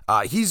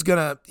 He's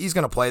gonna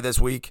play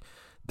this week.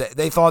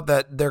 They thought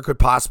that there could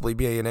possibly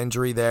be an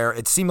injury there.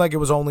 It seemed like it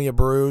was only a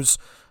bruise.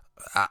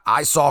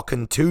 I saw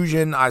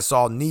contusion. I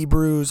saw knee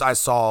bruise. I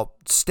saw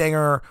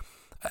stinger.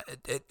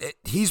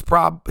 He's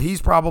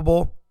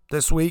probable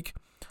this week.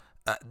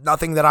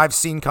 Nothing that I've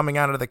seen coming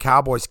out of the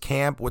Cowboys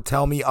camp would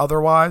tell me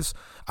otherwise.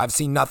 I've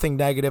seen nothing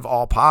negative,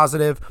 all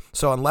positive.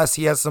 So unless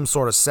he has some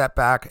sort of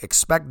setback,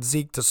 expect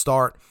Zeke to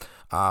start.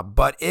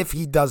 But if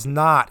he does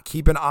not,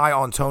 keep an eye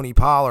on Tony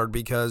Pollard,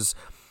 because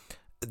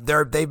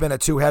they've been a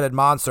two-headed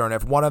monster. And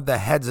if one of the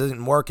heads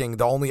isn't working,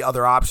 the only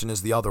other option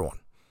is the other one.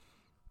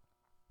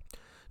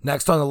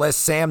 Next on the list,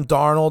 Sam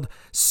Darnold,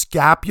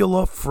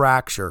 scapula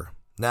fracture.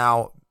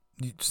 Now,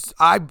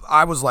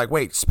 I was like,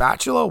 wait,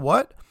 spatula?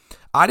 What?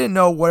 I didn't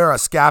know where a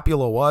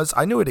scapula was.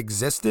 I knew it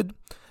existed.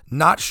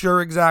 Not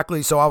sure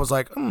exactly. So I was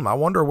like, I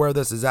wonder where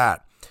this is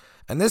at.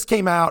 And this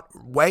came out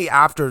way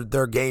after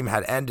their game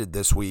had ended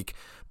this week.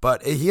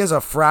 But he has a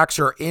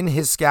fracture in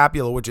his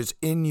scapula, which is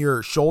in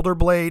your shoulder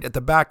blade, at the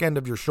back end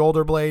of your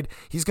shoulder blade.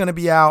 He's going to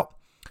be out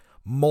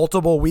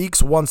multiple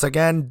weeks. Once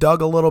again,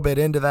 dug a little bit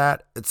into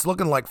that. It's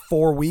looking like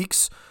 4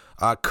 weeks.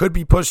 Could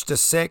be pushed to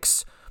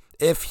 6.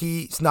 If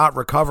he's not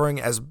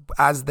recovering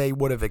as they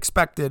would have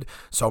expected.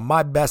 So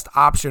my best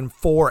option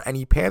for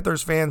any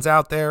Panthers fans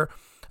out there,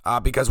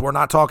 because we're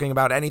not talking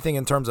about anything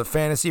in terms of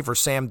fantasy for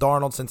Sam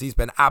Darnold, since he's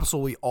been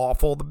absolutely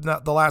awful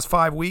the last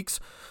 5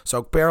 weeks.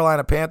 So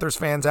Carolina Panthers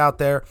fans out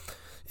there,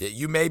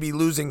 you may be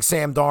losing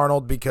Sam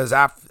Darnold because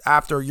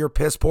after your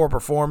piss poor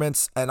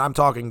performance, and I'm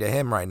talking to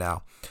him right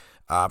now,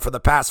 for the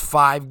past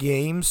 5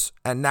 games,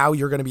 and now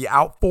you're going to be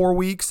out 4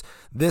 weeks,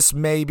 this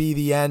may be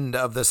the end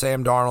of the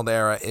Sam Darnold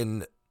era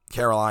in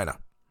Carolina.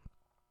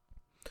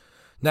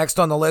 Next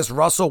on the list,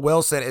 Russell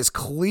Wilson is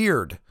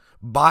cleared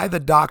by the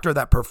doctor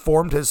that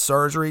performed his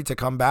surgery to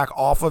come back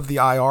off of the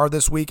IR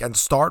this week and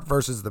start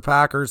versus the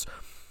Packers.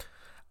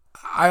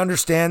 I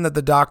understand that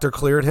the doctor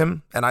cleared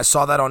him, and I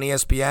saw that on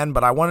ESPN,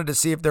 but I wanted to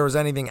see if there was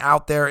anything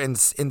out there in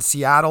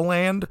Seattle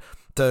land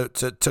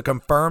to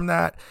confirm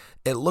that.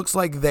 It looks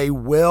like they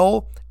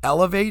will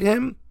elevate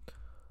him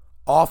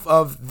off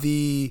of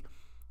the...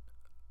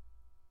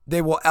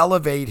 They will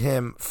elevate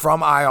him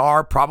from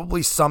IR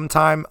probably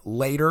sometime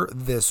later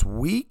this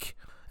week.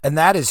 And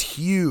that is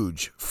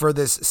huge for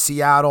this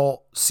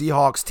Seattle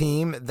Seahawks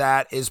team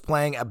that is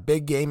playing a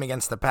big game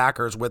against the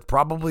Packers, with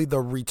probably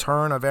the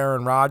return of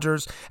Aaron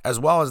Rodgers, as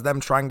well as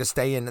them trying to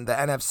stay in the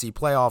NFC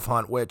playoff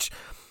hunt, which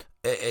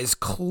is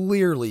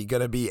clearly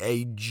going to be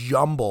a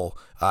jumble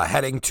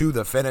heading to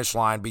the finish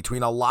line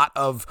between a lot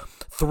of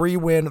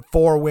 3-win,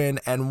 4-win,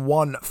 and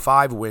 1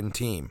 5-win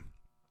team.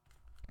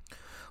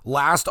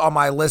 Last on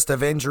my list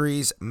of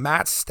injuries,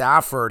 Matt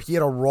Stafford. He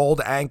had a rolled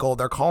ankle.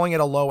 They're calling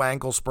it a low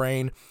ankle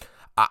sprain.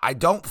 I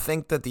don't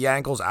think that the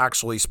ankle's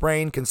actually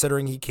sprained,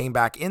 considering he came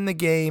back in the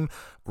game,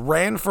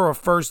 ran for a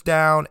first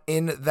down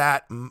in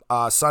that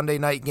Sunday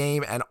night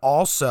game, and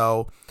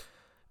also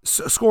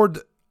scored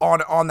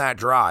on that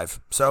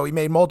drive. So he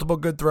made multiple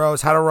good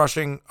throws, had a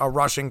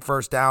rushing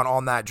first down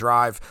on that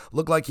drive.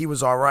 Looked like he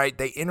was all right.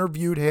 They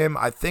interviewed him,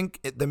 I think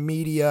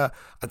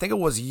it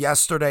was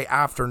yesterday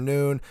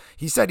afternoon.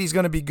 He said he's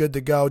going to be good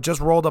to go.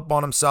 Just rolled up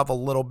on himself a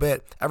little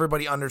bit.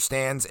 Everybody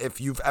understands, if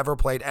you've ever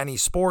played any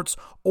sports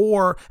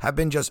or have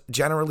been just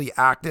generally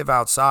active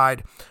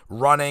outside,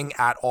 running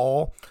at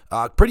all,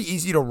 pretty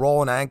easy to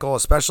roll an ankle,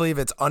 especially if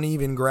it's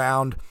uneven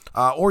ground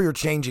or you're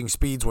changing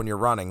speeds when you're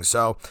running.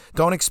 So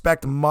don't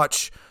expect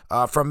much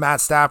from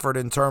Matt Stafford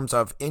in terms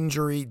of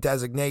injury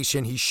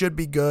designation. He should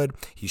be good.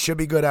 He should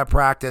be good at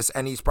practice,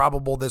 and he's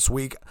probable this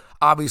week.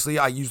 Obviously,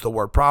 I use the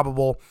word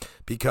probable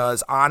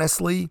because,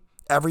 honestly,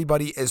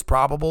 everybody is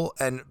probable,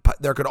 and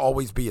there could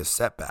always be a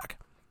setback.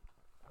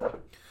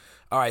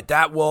 All right,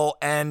 that will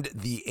end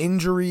the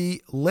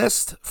injury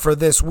list for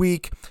this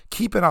week.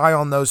 Keep an eye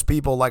on those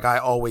people, like I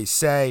always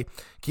say.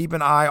 Keep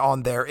an eye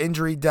on their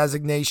injury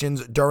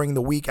designations during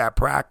the week at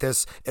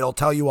practice. It'll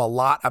tell you a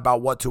lot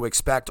about what to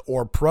expect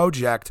or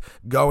project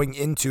going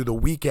into the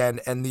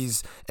weekend and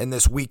in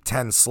this Week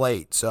 10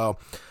 slate. So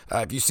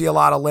if you see a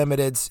lot of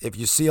limiteds, if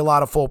you see a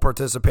lot of full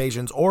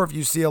participations, or if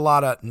you see a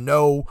lot of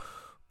no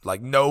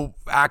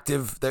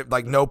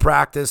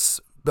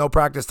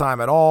practice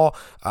time at all,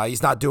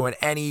 he's not doing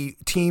any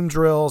team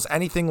drills,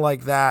 anything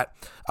like that,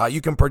 you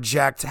can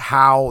project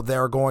how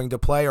they're going to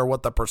play or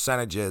what the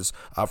percentage is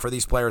for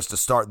these players to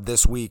start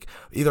this week,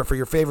 either for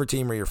your favorite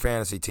team or your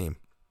fantasy team.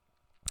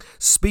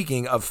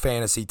 Speaking of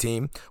fantasy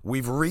team,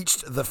 we've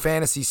reached the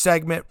fantasy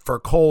segment for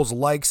Cole's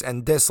likes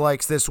and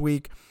dislikes this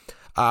week.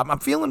 I'm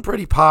feeling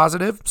pretty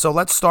positive, so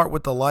let's start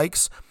with the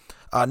likes.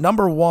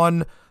 Number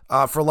one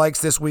for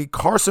likes this week,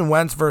 Carson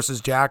Wentz versus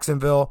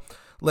Jacksonville.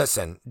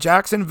 Listen,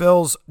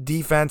 Jacksonville's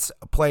defense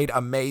played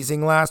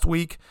amazing last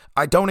week.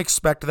 I don't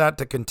expect that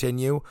to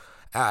continue.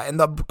 And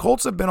the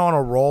Colts have been on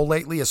a roll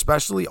lately,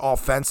 especially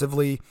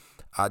offensively.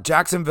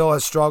 Jacksonville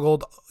has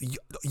struggled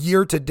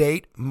year to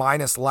date,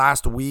 minus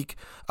last week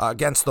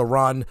against the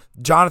run.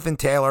 Jonathan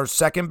Taylor,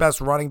 second best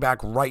running back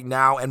right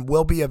now, and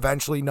will be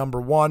eventually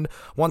number one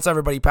once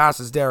everybody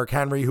passes Derrick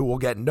Henry, who will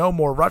get no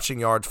more rushing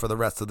yards for the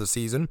rest of the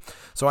season.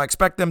 So I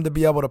expect them to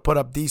be able to put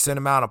up decent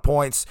amount of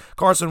points.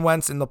 Carson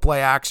Wentz in the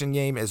play action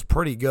game is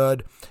pretty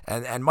good,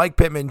 and Mike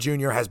Pittman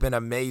Jr. has been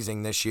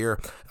amazing this year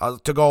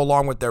to go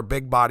along with their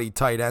big body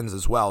tight ends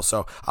as well.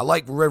 So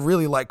I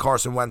really like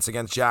Carson Wentz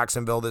against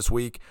Jacksonville this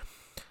week.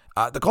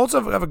 The Colts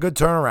have a good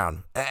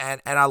turnaround,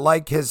 and I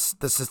like the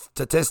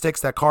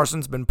statistics that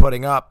Carson's been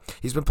putting up.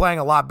 He's been playing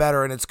a lot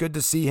better, and it's good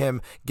to see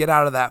him get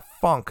out of that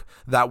funk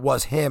that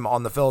was him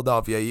on the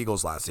Philadelphia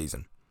Eagles last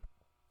season.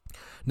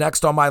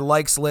 Next on my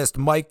likes list,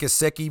 Mike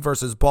Gesicki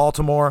versus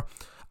Baltimore.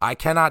 I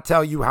cannot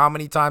tell you how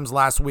many times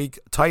last week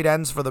tight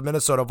ends for the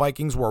Minnesota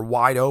Vikings were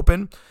wide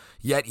open,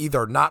 yet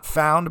either not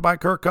found by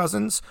Kirk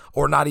Cousins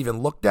or not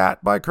even looked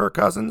at by Kirk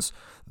Cousins.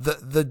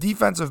 The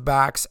defensive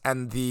backs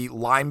and the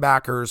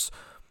linebackers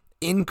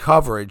in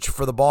coverage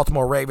for the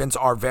Baltimore Ravens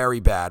are very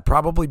bad,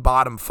 probably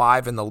bottom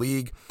 5 in the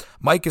league.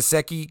 Mike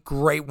Gesicki,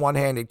 great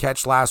one-handed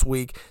catch last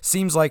week.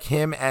 Seems like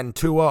him and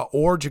Tua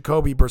or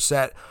Jacoby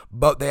Brissett,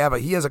 but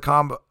he has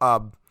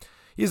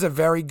a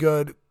very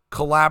good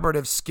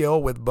collaborative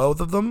skill with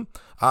both of them.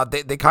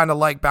 They kind of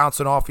like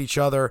bouncing off each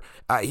other.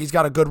 He's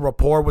got a good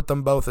rapport with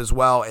them both as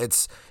well.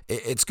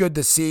 It's good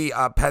to see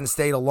Penn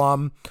State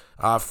alum.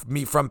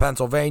 Me from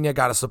Pennsylvania,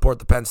 got to support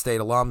the Penn State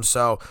alum.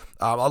 So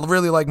I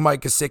really like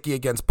Mike Gesicki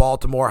against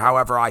Baltimore.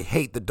 However, I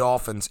hate the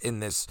Dolphins in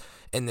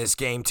this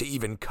game to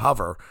even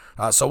cover.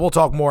 So we'll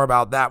talk more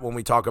about that when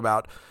we talk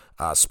about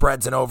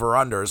spreads and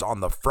over-unders on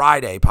the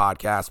Friday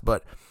podcast.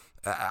 But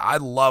I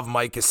love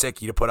Mike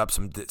Gesicki to put up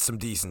some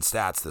decent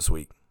stats this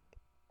week.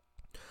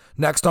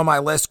 Next on my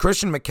list,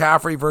 Christian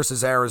McCaffrey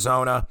versus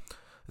Arizona.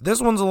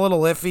 This one's a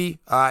little iffy,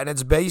 and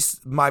it's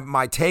based.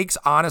 My take's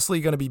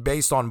honestly going to be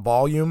based on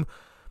volume.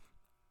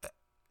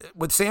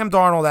 With Sam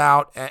Darnold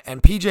out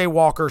and PJ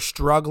Walker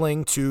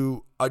struggling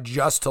to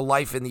adjust to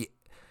life in the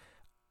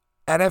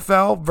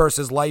NFL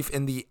versus life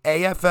in the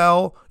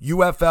AFL,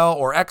 UFL,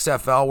 or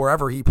XFL,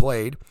 wherever he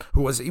played,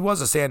 he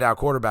was a standout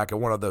quarterback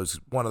in one of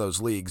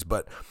those leagues.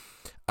 But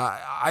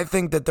I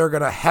think that they're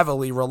going to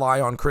heavily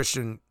rely on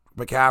Christian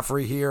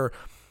McCaffrey here.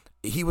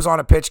 He was on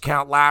a pitch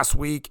count last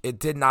week. It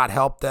did not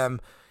help them.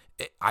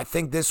 I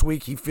think this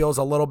week he feels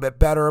a little bit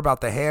better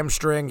about the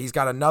hamstring. He's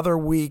got another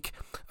week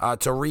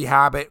to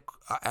rehab it,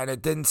 and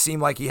it didn't seem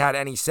like he had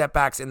any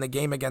setbacks in the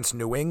game against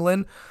New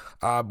England,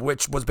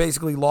 which was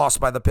basically lost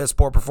by the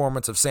piss-poor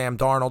performance of Sam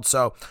Darnold.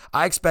 So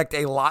I expect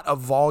a lot of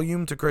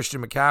volume to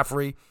Christian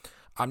McCaffrey.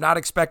 I'm not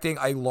expecting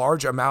a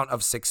large amount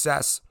of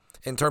success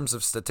in terms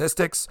of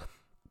statistics,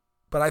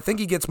 but I think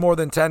he gets more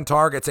than 10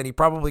 targets, and he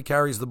probably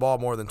carries the ball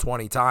more than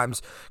 20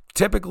 times.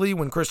 Typically,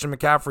 when Christian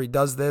McCaffrey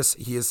does this,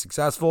 he is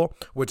successful,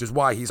 which is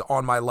why he's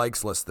on my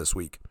likes list this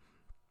week.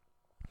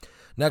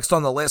 Next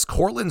on the list,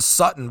 Courtland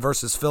Sutton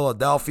versus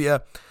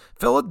Philadelphia.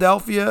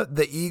 Philadelphia,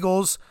 the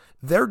Eagles,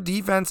 their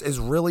defense is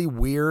really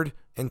weird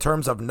in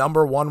terms of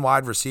number one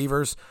wide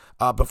receivers.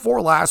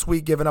 Before last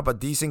week, giving up a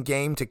decent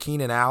game to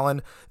Keenan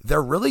Allen,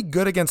 they're really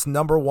good against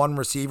number one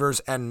receivers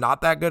and not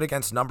that good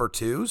against number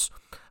twos.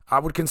 I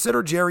would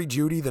consider Jerry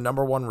Jeudy the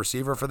number one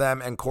receiver for them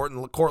and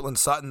Courtland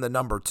Sutton the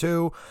number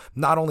two,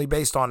 not only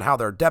based on how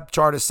their depth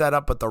chart is set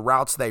up, but the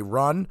routes they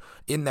run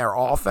in their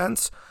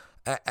offense.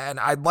 And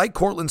I like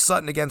Courtland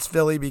Sutton against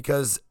Philly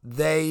because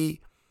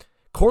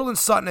Courtland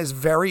Sutton is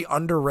very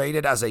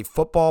underrated as a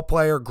football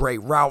player,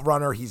 great route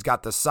runner. He's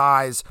got the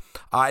size,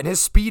 and his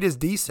speed is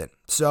decent.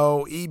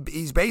 So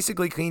he's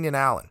basically Keenan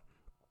Allen.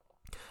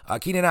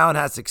 Keenan Allen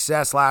had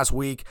success last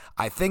week.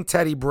 I think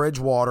Teddy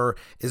Bridgewater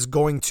is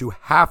going to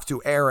have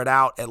to air it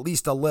out at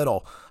least a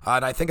little.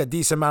 And I think a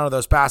decent amount of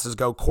those passes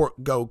go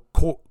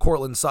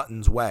Courtland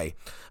Sutton's way.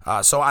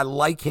 So I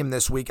like him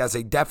this week as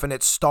a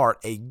definite start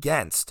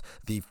against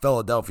the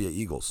Philadelphia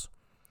Eagles.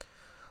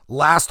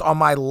 Last on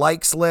my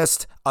likes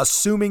list,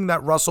 assuming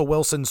that Russell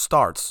Wilson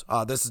starts.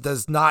 This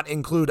does not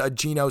include a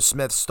Geno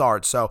Smith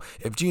start. So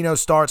if Geno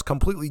starts,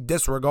 completely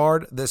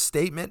disregard this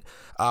statement.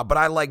 But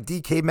I like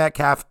DK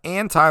Metcalf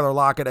and Tyler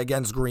Lockett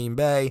against Green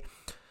Bay.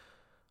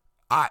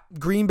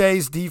 Green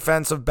Bay's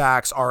defensive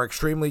backs are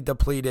extremely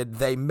depleted.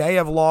 They may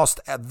have lost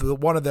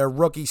one of their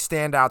rookie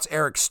standouts,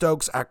 Eric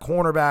Stokes, at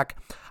cornerback.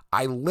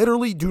 I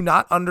literally do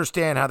not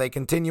understand how they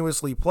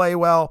continuously play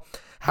well.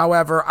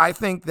 However, I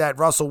think that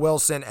Russell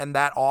Wilson and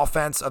that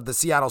offense of the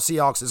Seattle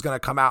Seahawks is going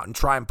to come out and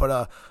try and put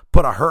a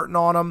hurting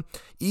on them.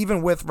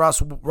 Even with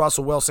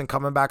Russell Wilson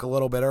coming back a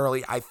little bit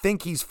early, I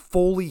think he's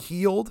fully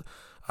healed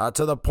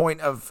to the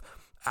point of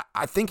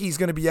I think he's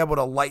going to be able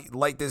to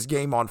light this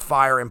game on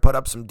fire and put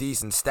up some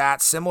decent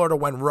stats, similar to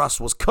when Russ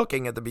was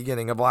cooking at the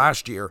beginning of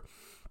last year.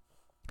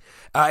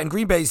 And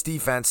Green Bay's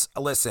defense,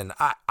 listen,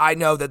 I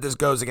know that this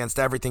goes against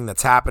everything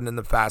that's happened in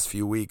the past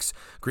few weeks.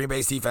 Green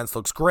Bay's defense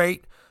looks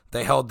great.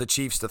 They held the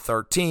Chiefs to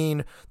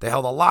 13. They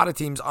held a lot of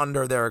teams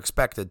under their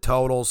expected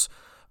totals.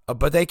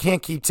 But they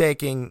can't keep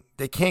taking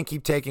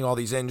all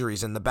these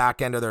injuries in the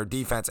back end of their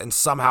defense and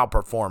somehow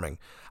performing.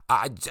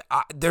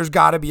 There's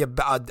got to be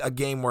a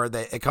game where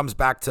it comes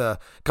back to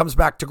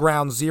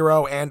ground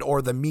zero and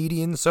or the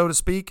median, so to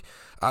speak.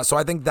 So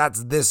I think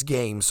that's this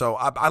game. So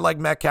I like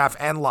Metcalf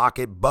and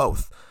Lockett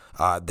both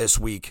this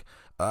week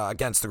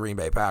against the Green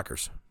Bay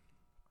Packers.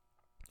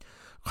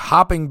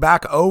 Hopping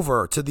back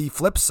over to the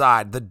flip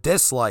side, the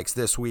dislikes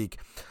this week.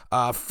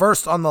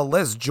 First on the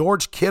list,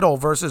 George Kittle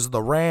versus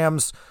the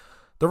Rams.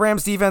 The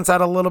Rams defense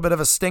had a little bit of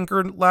a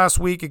stinker last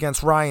week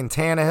against Ryan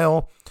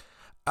Tannehill.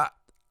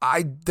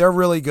 They're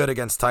really good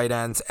against tight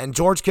ends, and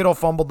George Kittle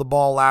fumbled the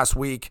ball last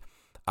week.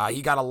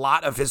 He got a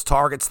lot of his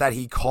targets that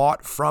he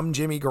caught from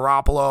Jimmy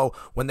Garoppolo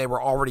when they were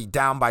already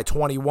down by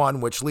 21,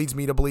 which leads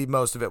me to believe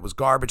most of it was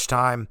garbage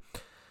time.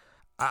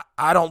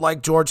 I don't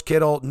like George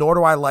Kittle, nor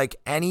do I like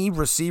any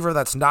receiver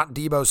that's not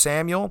Deebo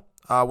Samuel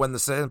when the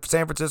San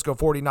Francisco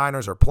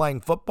 49ers are playing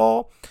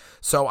football.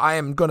 So I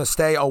am going to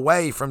stay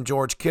away from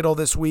George Kittle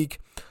this week.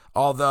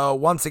 Although,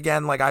 once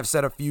again, like I've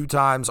said a few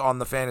times on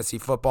the fantasy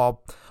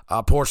football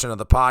portion of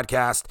the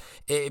podcast,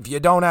 if you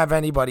don't have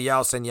anybody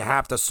else and you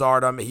have to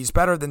start him, he's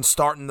better than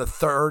starting the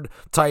third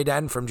tight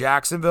end from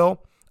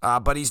Jacksonville.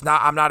 But he's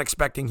not. I'm not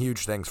expecting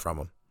huge things from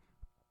him.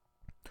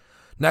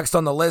 Next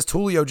on the list,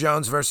 Julio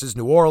Jones versus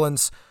New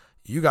Orleans.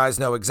 You guys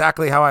know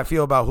exactly how I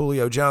feel about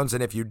Julio Jones,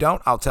 and if you don't,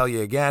 I'll tell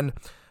you again.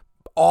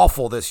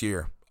 Awful this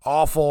year.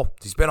 Awful.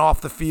 He's been off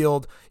the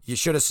field. You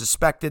should have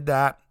suspected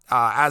that.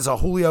 As a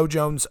Julio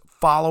Jones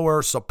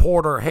follower,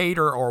 supporter,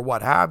 hater, or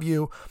what have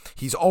you,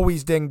 he's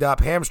always dinged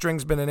up.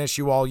 Hamstring's been an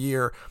issue all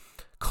year.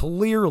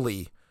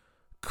 Clearly,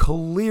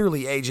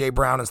 A.J.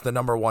 Brown is the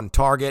number one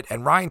target,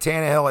 and Ryan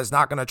Tannehill is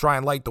not going to try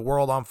and light the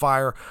world on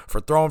fire for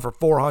throwing for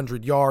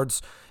 400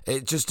 yards.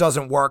 It just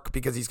doesn't work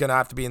because he's going to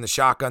have to be in the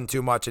shotgun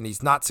too much, and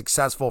he's not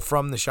successful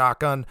from the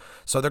shotgun.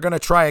 So they're going to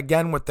try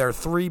again with their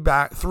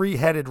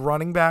three-headed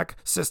running back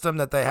system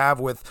that they have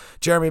with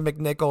Jeremy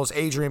McNichols,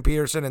 Adrian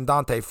Peterson, and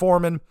Dante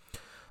Foreman.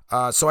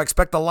 So I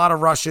expect a lot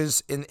of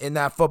rushes in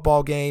that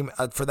football game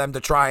for them to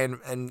try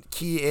and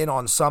key in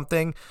on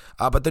something.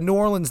 But the New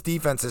Orleans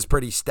defense is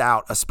pretty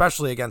stout,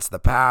 especially against the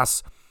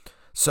pass.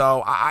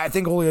 So I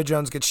think Julio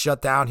Jones gets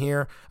shut down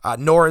here,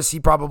 nor is he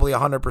probably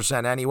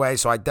 100% anyway,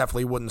 so I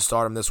definitely wouldn't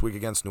start him this week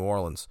against New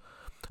Orleans,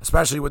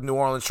 especially with New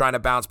Orleans trying to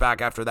bounce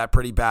back after that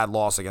pretty bad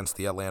loss against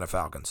the Atlanta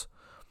Falcons.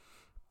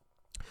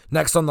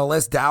 Next on the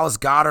list, Dallas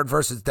Goedert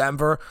versus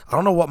Denver. I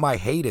don't know what my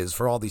hate is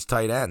for all these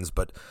tight ends,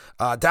 but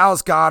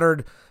Dallas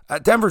Goedert,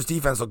 Denver's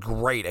defense looked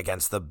great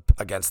against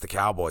the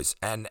Cowboys,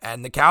 and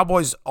the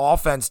Cowboys'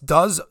 offense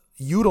does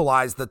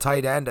utilize the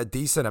tight end a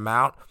decent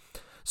amount.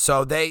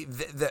 So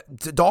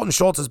Dalton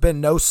Schultz has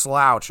been no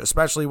slouch,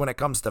 especially when it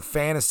comes to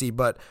fantasy.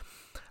 But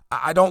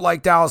I don't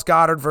like Dallas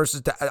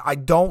Goedert I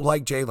don't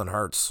like Jalen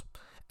Hurts,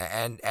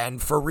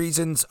 and for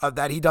reasons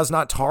that he does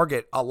not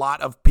target a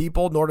lot of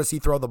people, nor does he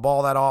throw the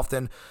ball that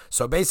often.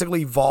 So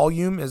basically,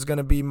 volume is going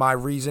to be my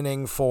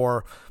reasoning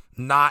for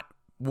not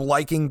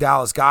liking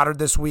Dallas Goedert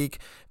this week.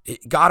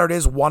 Goddard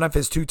is one of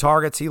his two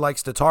targets he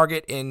likes to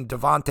target in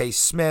Devontae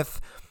Smith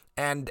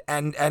and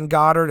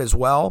Goddard as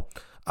well.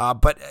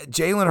 But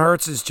Jalen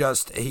Hurts is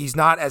he's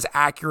not as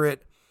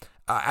accurate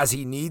as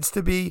he needs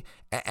to be.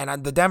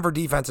 And the Denver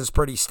defense is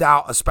pretty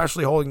stout,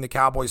 especially holding the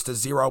Cowboys to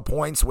 0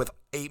 points with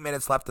 8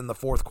 minutes left in the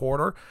fourth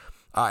quarter.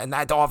 And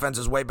that offense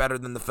is way better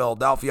than the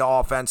Philadelphia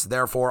offense.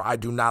 Therefore, I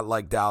do not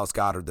like Dallas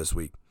Goedert this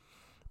week.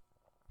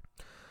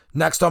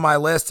 Next on my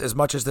list, as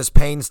much as this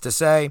pains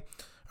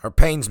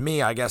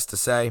me, I guess to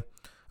say,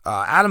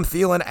 Adam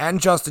Thielen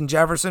and Justin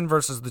Jefferson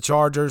versus the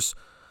Chargers.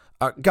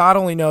 God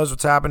only knows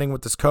what's happening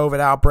with this COVID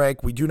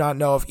outbreak. We do not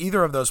know if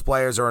either of those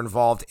players are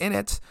involved in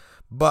it,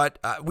 but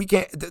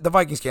the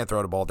Vikings can't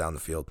throw the ball down the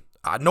field,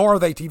 nor are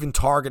they even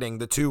targeting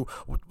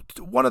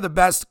one of the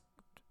best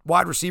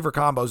wide receiver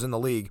combos in the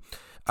league.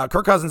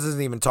 Kirk Cousins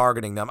isn't even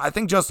targeting them. I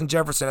think Justin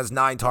Jefferson has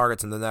 9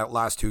 targets in the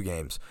last 2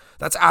 games.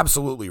 That's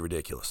absolutely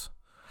ridiculous,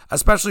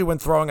 especially when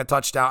throwing a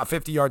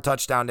 50-yard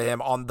touchdown to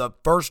him on the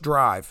first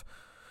drive.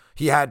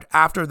 He had,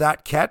 after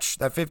that catch,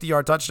 that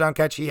 50-yard touchdown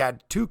catch, he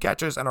had 2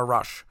 catches and a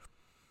rush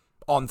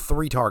on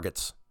 3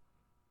 targets.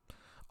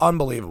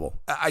 Unbelievable.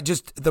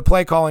 The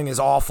play calling is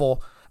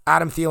awful.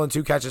 Adam Thielen,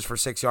 2 catches for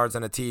 6 yards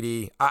and a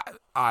TD.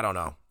 I don't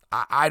know.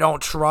 I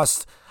don't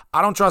trust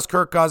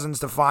Kirk Cousins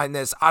to find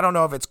this. I don't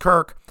know if it's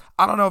Kirk.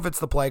 I don't know if it's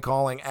the play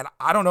calling, and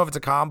I don't know if it's a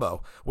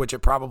combo, which it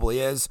probably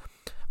is.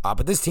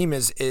 But this team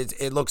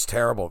it looks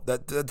terrible.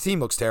 The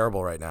team looks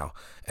terrible right now.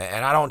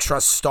 And I don't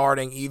trust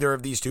starting either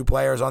of these 2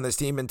 players on this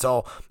team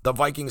until the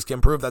Vikings can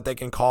prove that they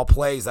can call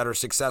plays that are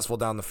successful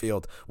down the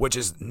field, which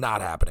is not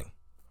happening.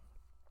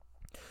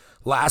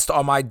 Last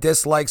on my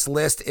dislikes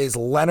list is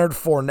Leonard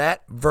Fournette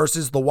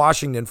versus the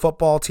Washington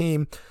football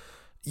team.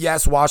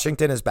 Yes,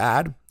 Washington is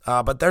bad,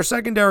 but their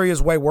secondary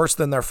is way worse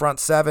than their front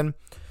 7.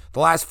 The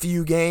last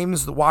few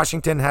games,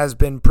 Washington has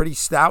been pretty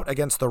stout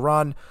against the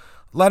run.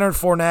 Leonard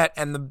Fournette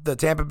and the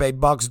Tampa Bay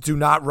Bucks do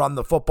not run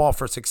the football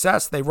for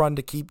success. They run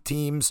to keep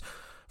teams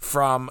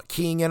from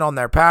keying in on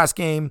their pass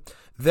game.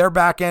 Their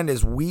back end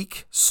is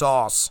weak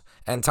sauce,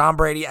 and Tom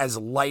Brady is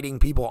lighting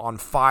people on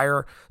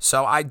fire.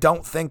 So I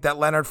don't think that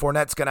Leonard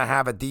Fournette's going to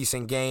have a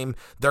decent game.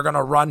 They're going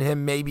to run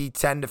him maybe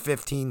 10 to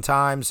 15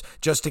 times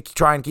just to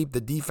try and keep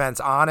the defense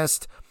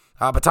honest.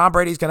 But Tom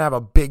Brady's going to have a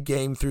big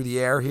game through the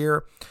air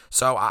here.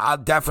 So I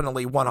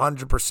definitely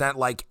 100%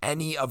 like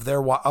any of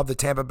the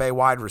Tampa Bay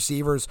wide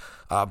receivers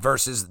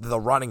versus the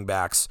running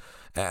backs,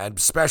 and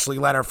especially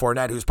Leonard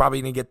Fournette, who's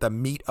probably going to get the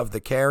meat of the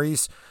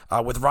carries,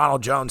 with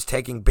Ronald Jones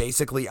taking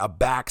basically a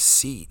back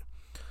seat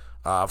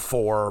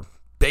for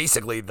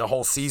basically the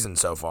whole season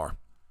so far.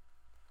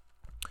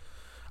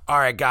 All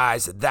right,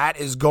 guys, that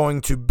is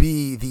going to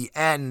be the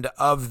end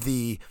of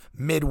the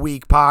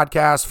midweek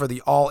podcast for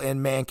the All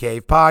In Man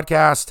Cave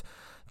podcast.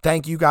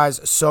 Thank you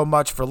guys so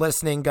much for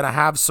listening. Going to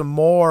have some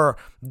more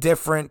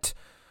different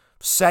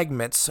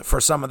segments for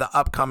some of the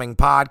upcoming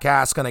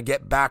podcasts. Going to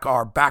get back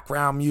our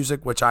background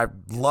music, which I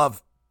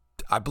love.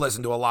 I've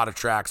listened to a lot of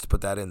tracks to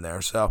put that in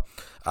there. So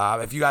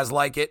if you guys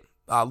like it,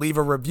 leave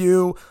a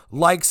review,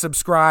 like,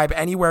 subscribe,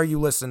 anywhere you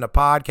listen to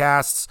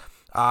podcasts.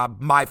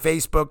 My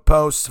Facebook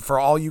posts for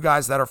all you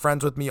guys that are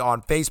friends with me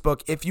on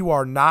Facebook. If you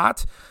are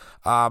not,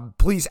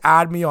 please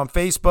add me on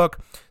Facebook,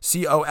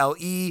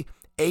 COLEHAY,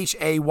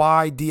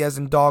 D as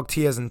in dog,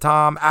 T as in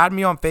Tom. Add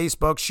me on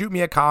Facebook, shoot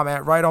me a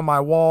comment right on my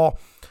wall.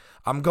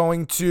 I think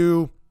I'm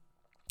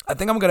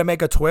going to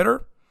make a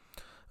Twitter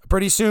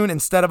pretty soon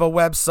instead of a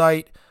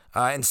website.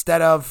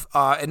 Instead of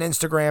an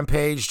Instagram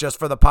page just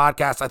for the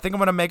podcast. I think I'm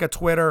going to make a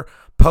Twitter,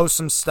 post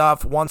some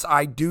stuff. Once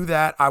I do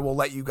that, I will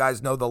let you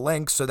guys know the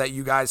links so that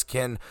you guys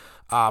can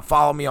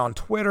follow me on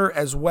Twitter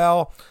as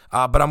well.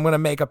 But I'm going to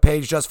make a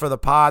page just for the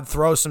pod,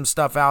 throw some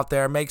stuff out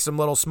there, make some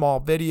little small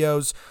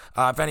videos.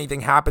 If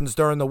anything happens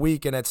during the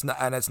week and it's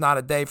not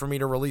a day for me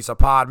to release a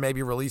pod,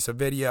 maybe release a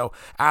video,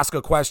 ask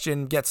a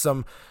question, get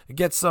some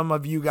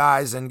of you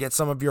guys and get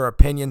some of your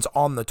opinions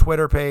on the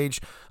Twitter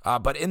page.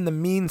 But in the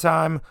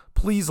meantime,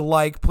 please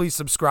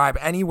subscribe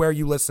anywhere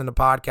you listen to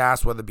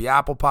podcasts, whether it be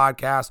Apple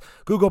Podcasts,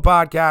 Google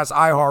Podcasts,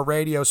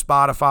 iHeartRadio,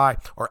 Spotify,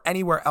 or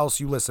anywhere else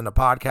you listen to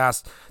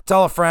podcasts.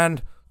 Tell a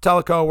friend, tell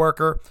a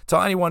coworker,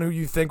 tell anyone who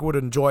you think would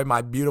enjoy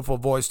my beautiful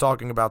voice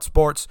talking about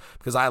sports,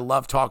 because I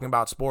love talking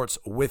about sports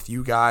with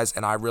you guys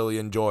and I really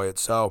enjoy it.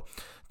 So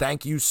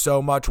thank you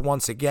so much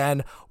once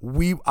again.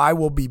 I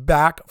will be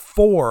back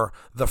for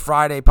the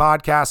Friday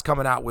podcast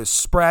coming out with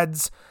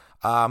spreads,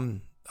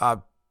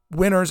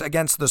 winners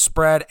against the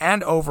spread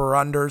and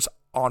over-unders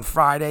on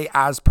Friday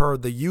as per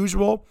the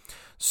usual.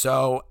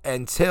 So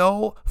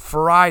until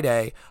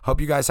Friday, hope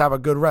you guys have a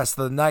good rest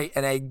of the night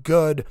and a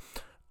good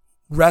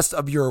rest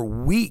of your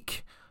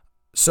week.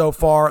 So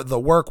far, the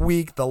work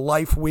week, the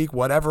life week,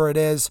 whatever it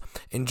is,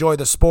 enjoy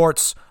the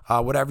sports,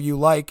 whatever you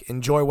like,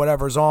 enjoy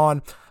whatever's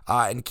on,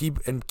 and keep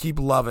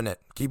loving it.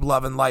 Keep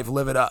loving life,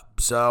 live it up.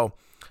 So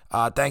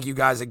thank you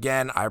guys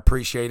again. I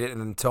appreciate it. And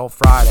until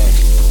Friday,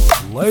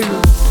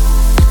 later.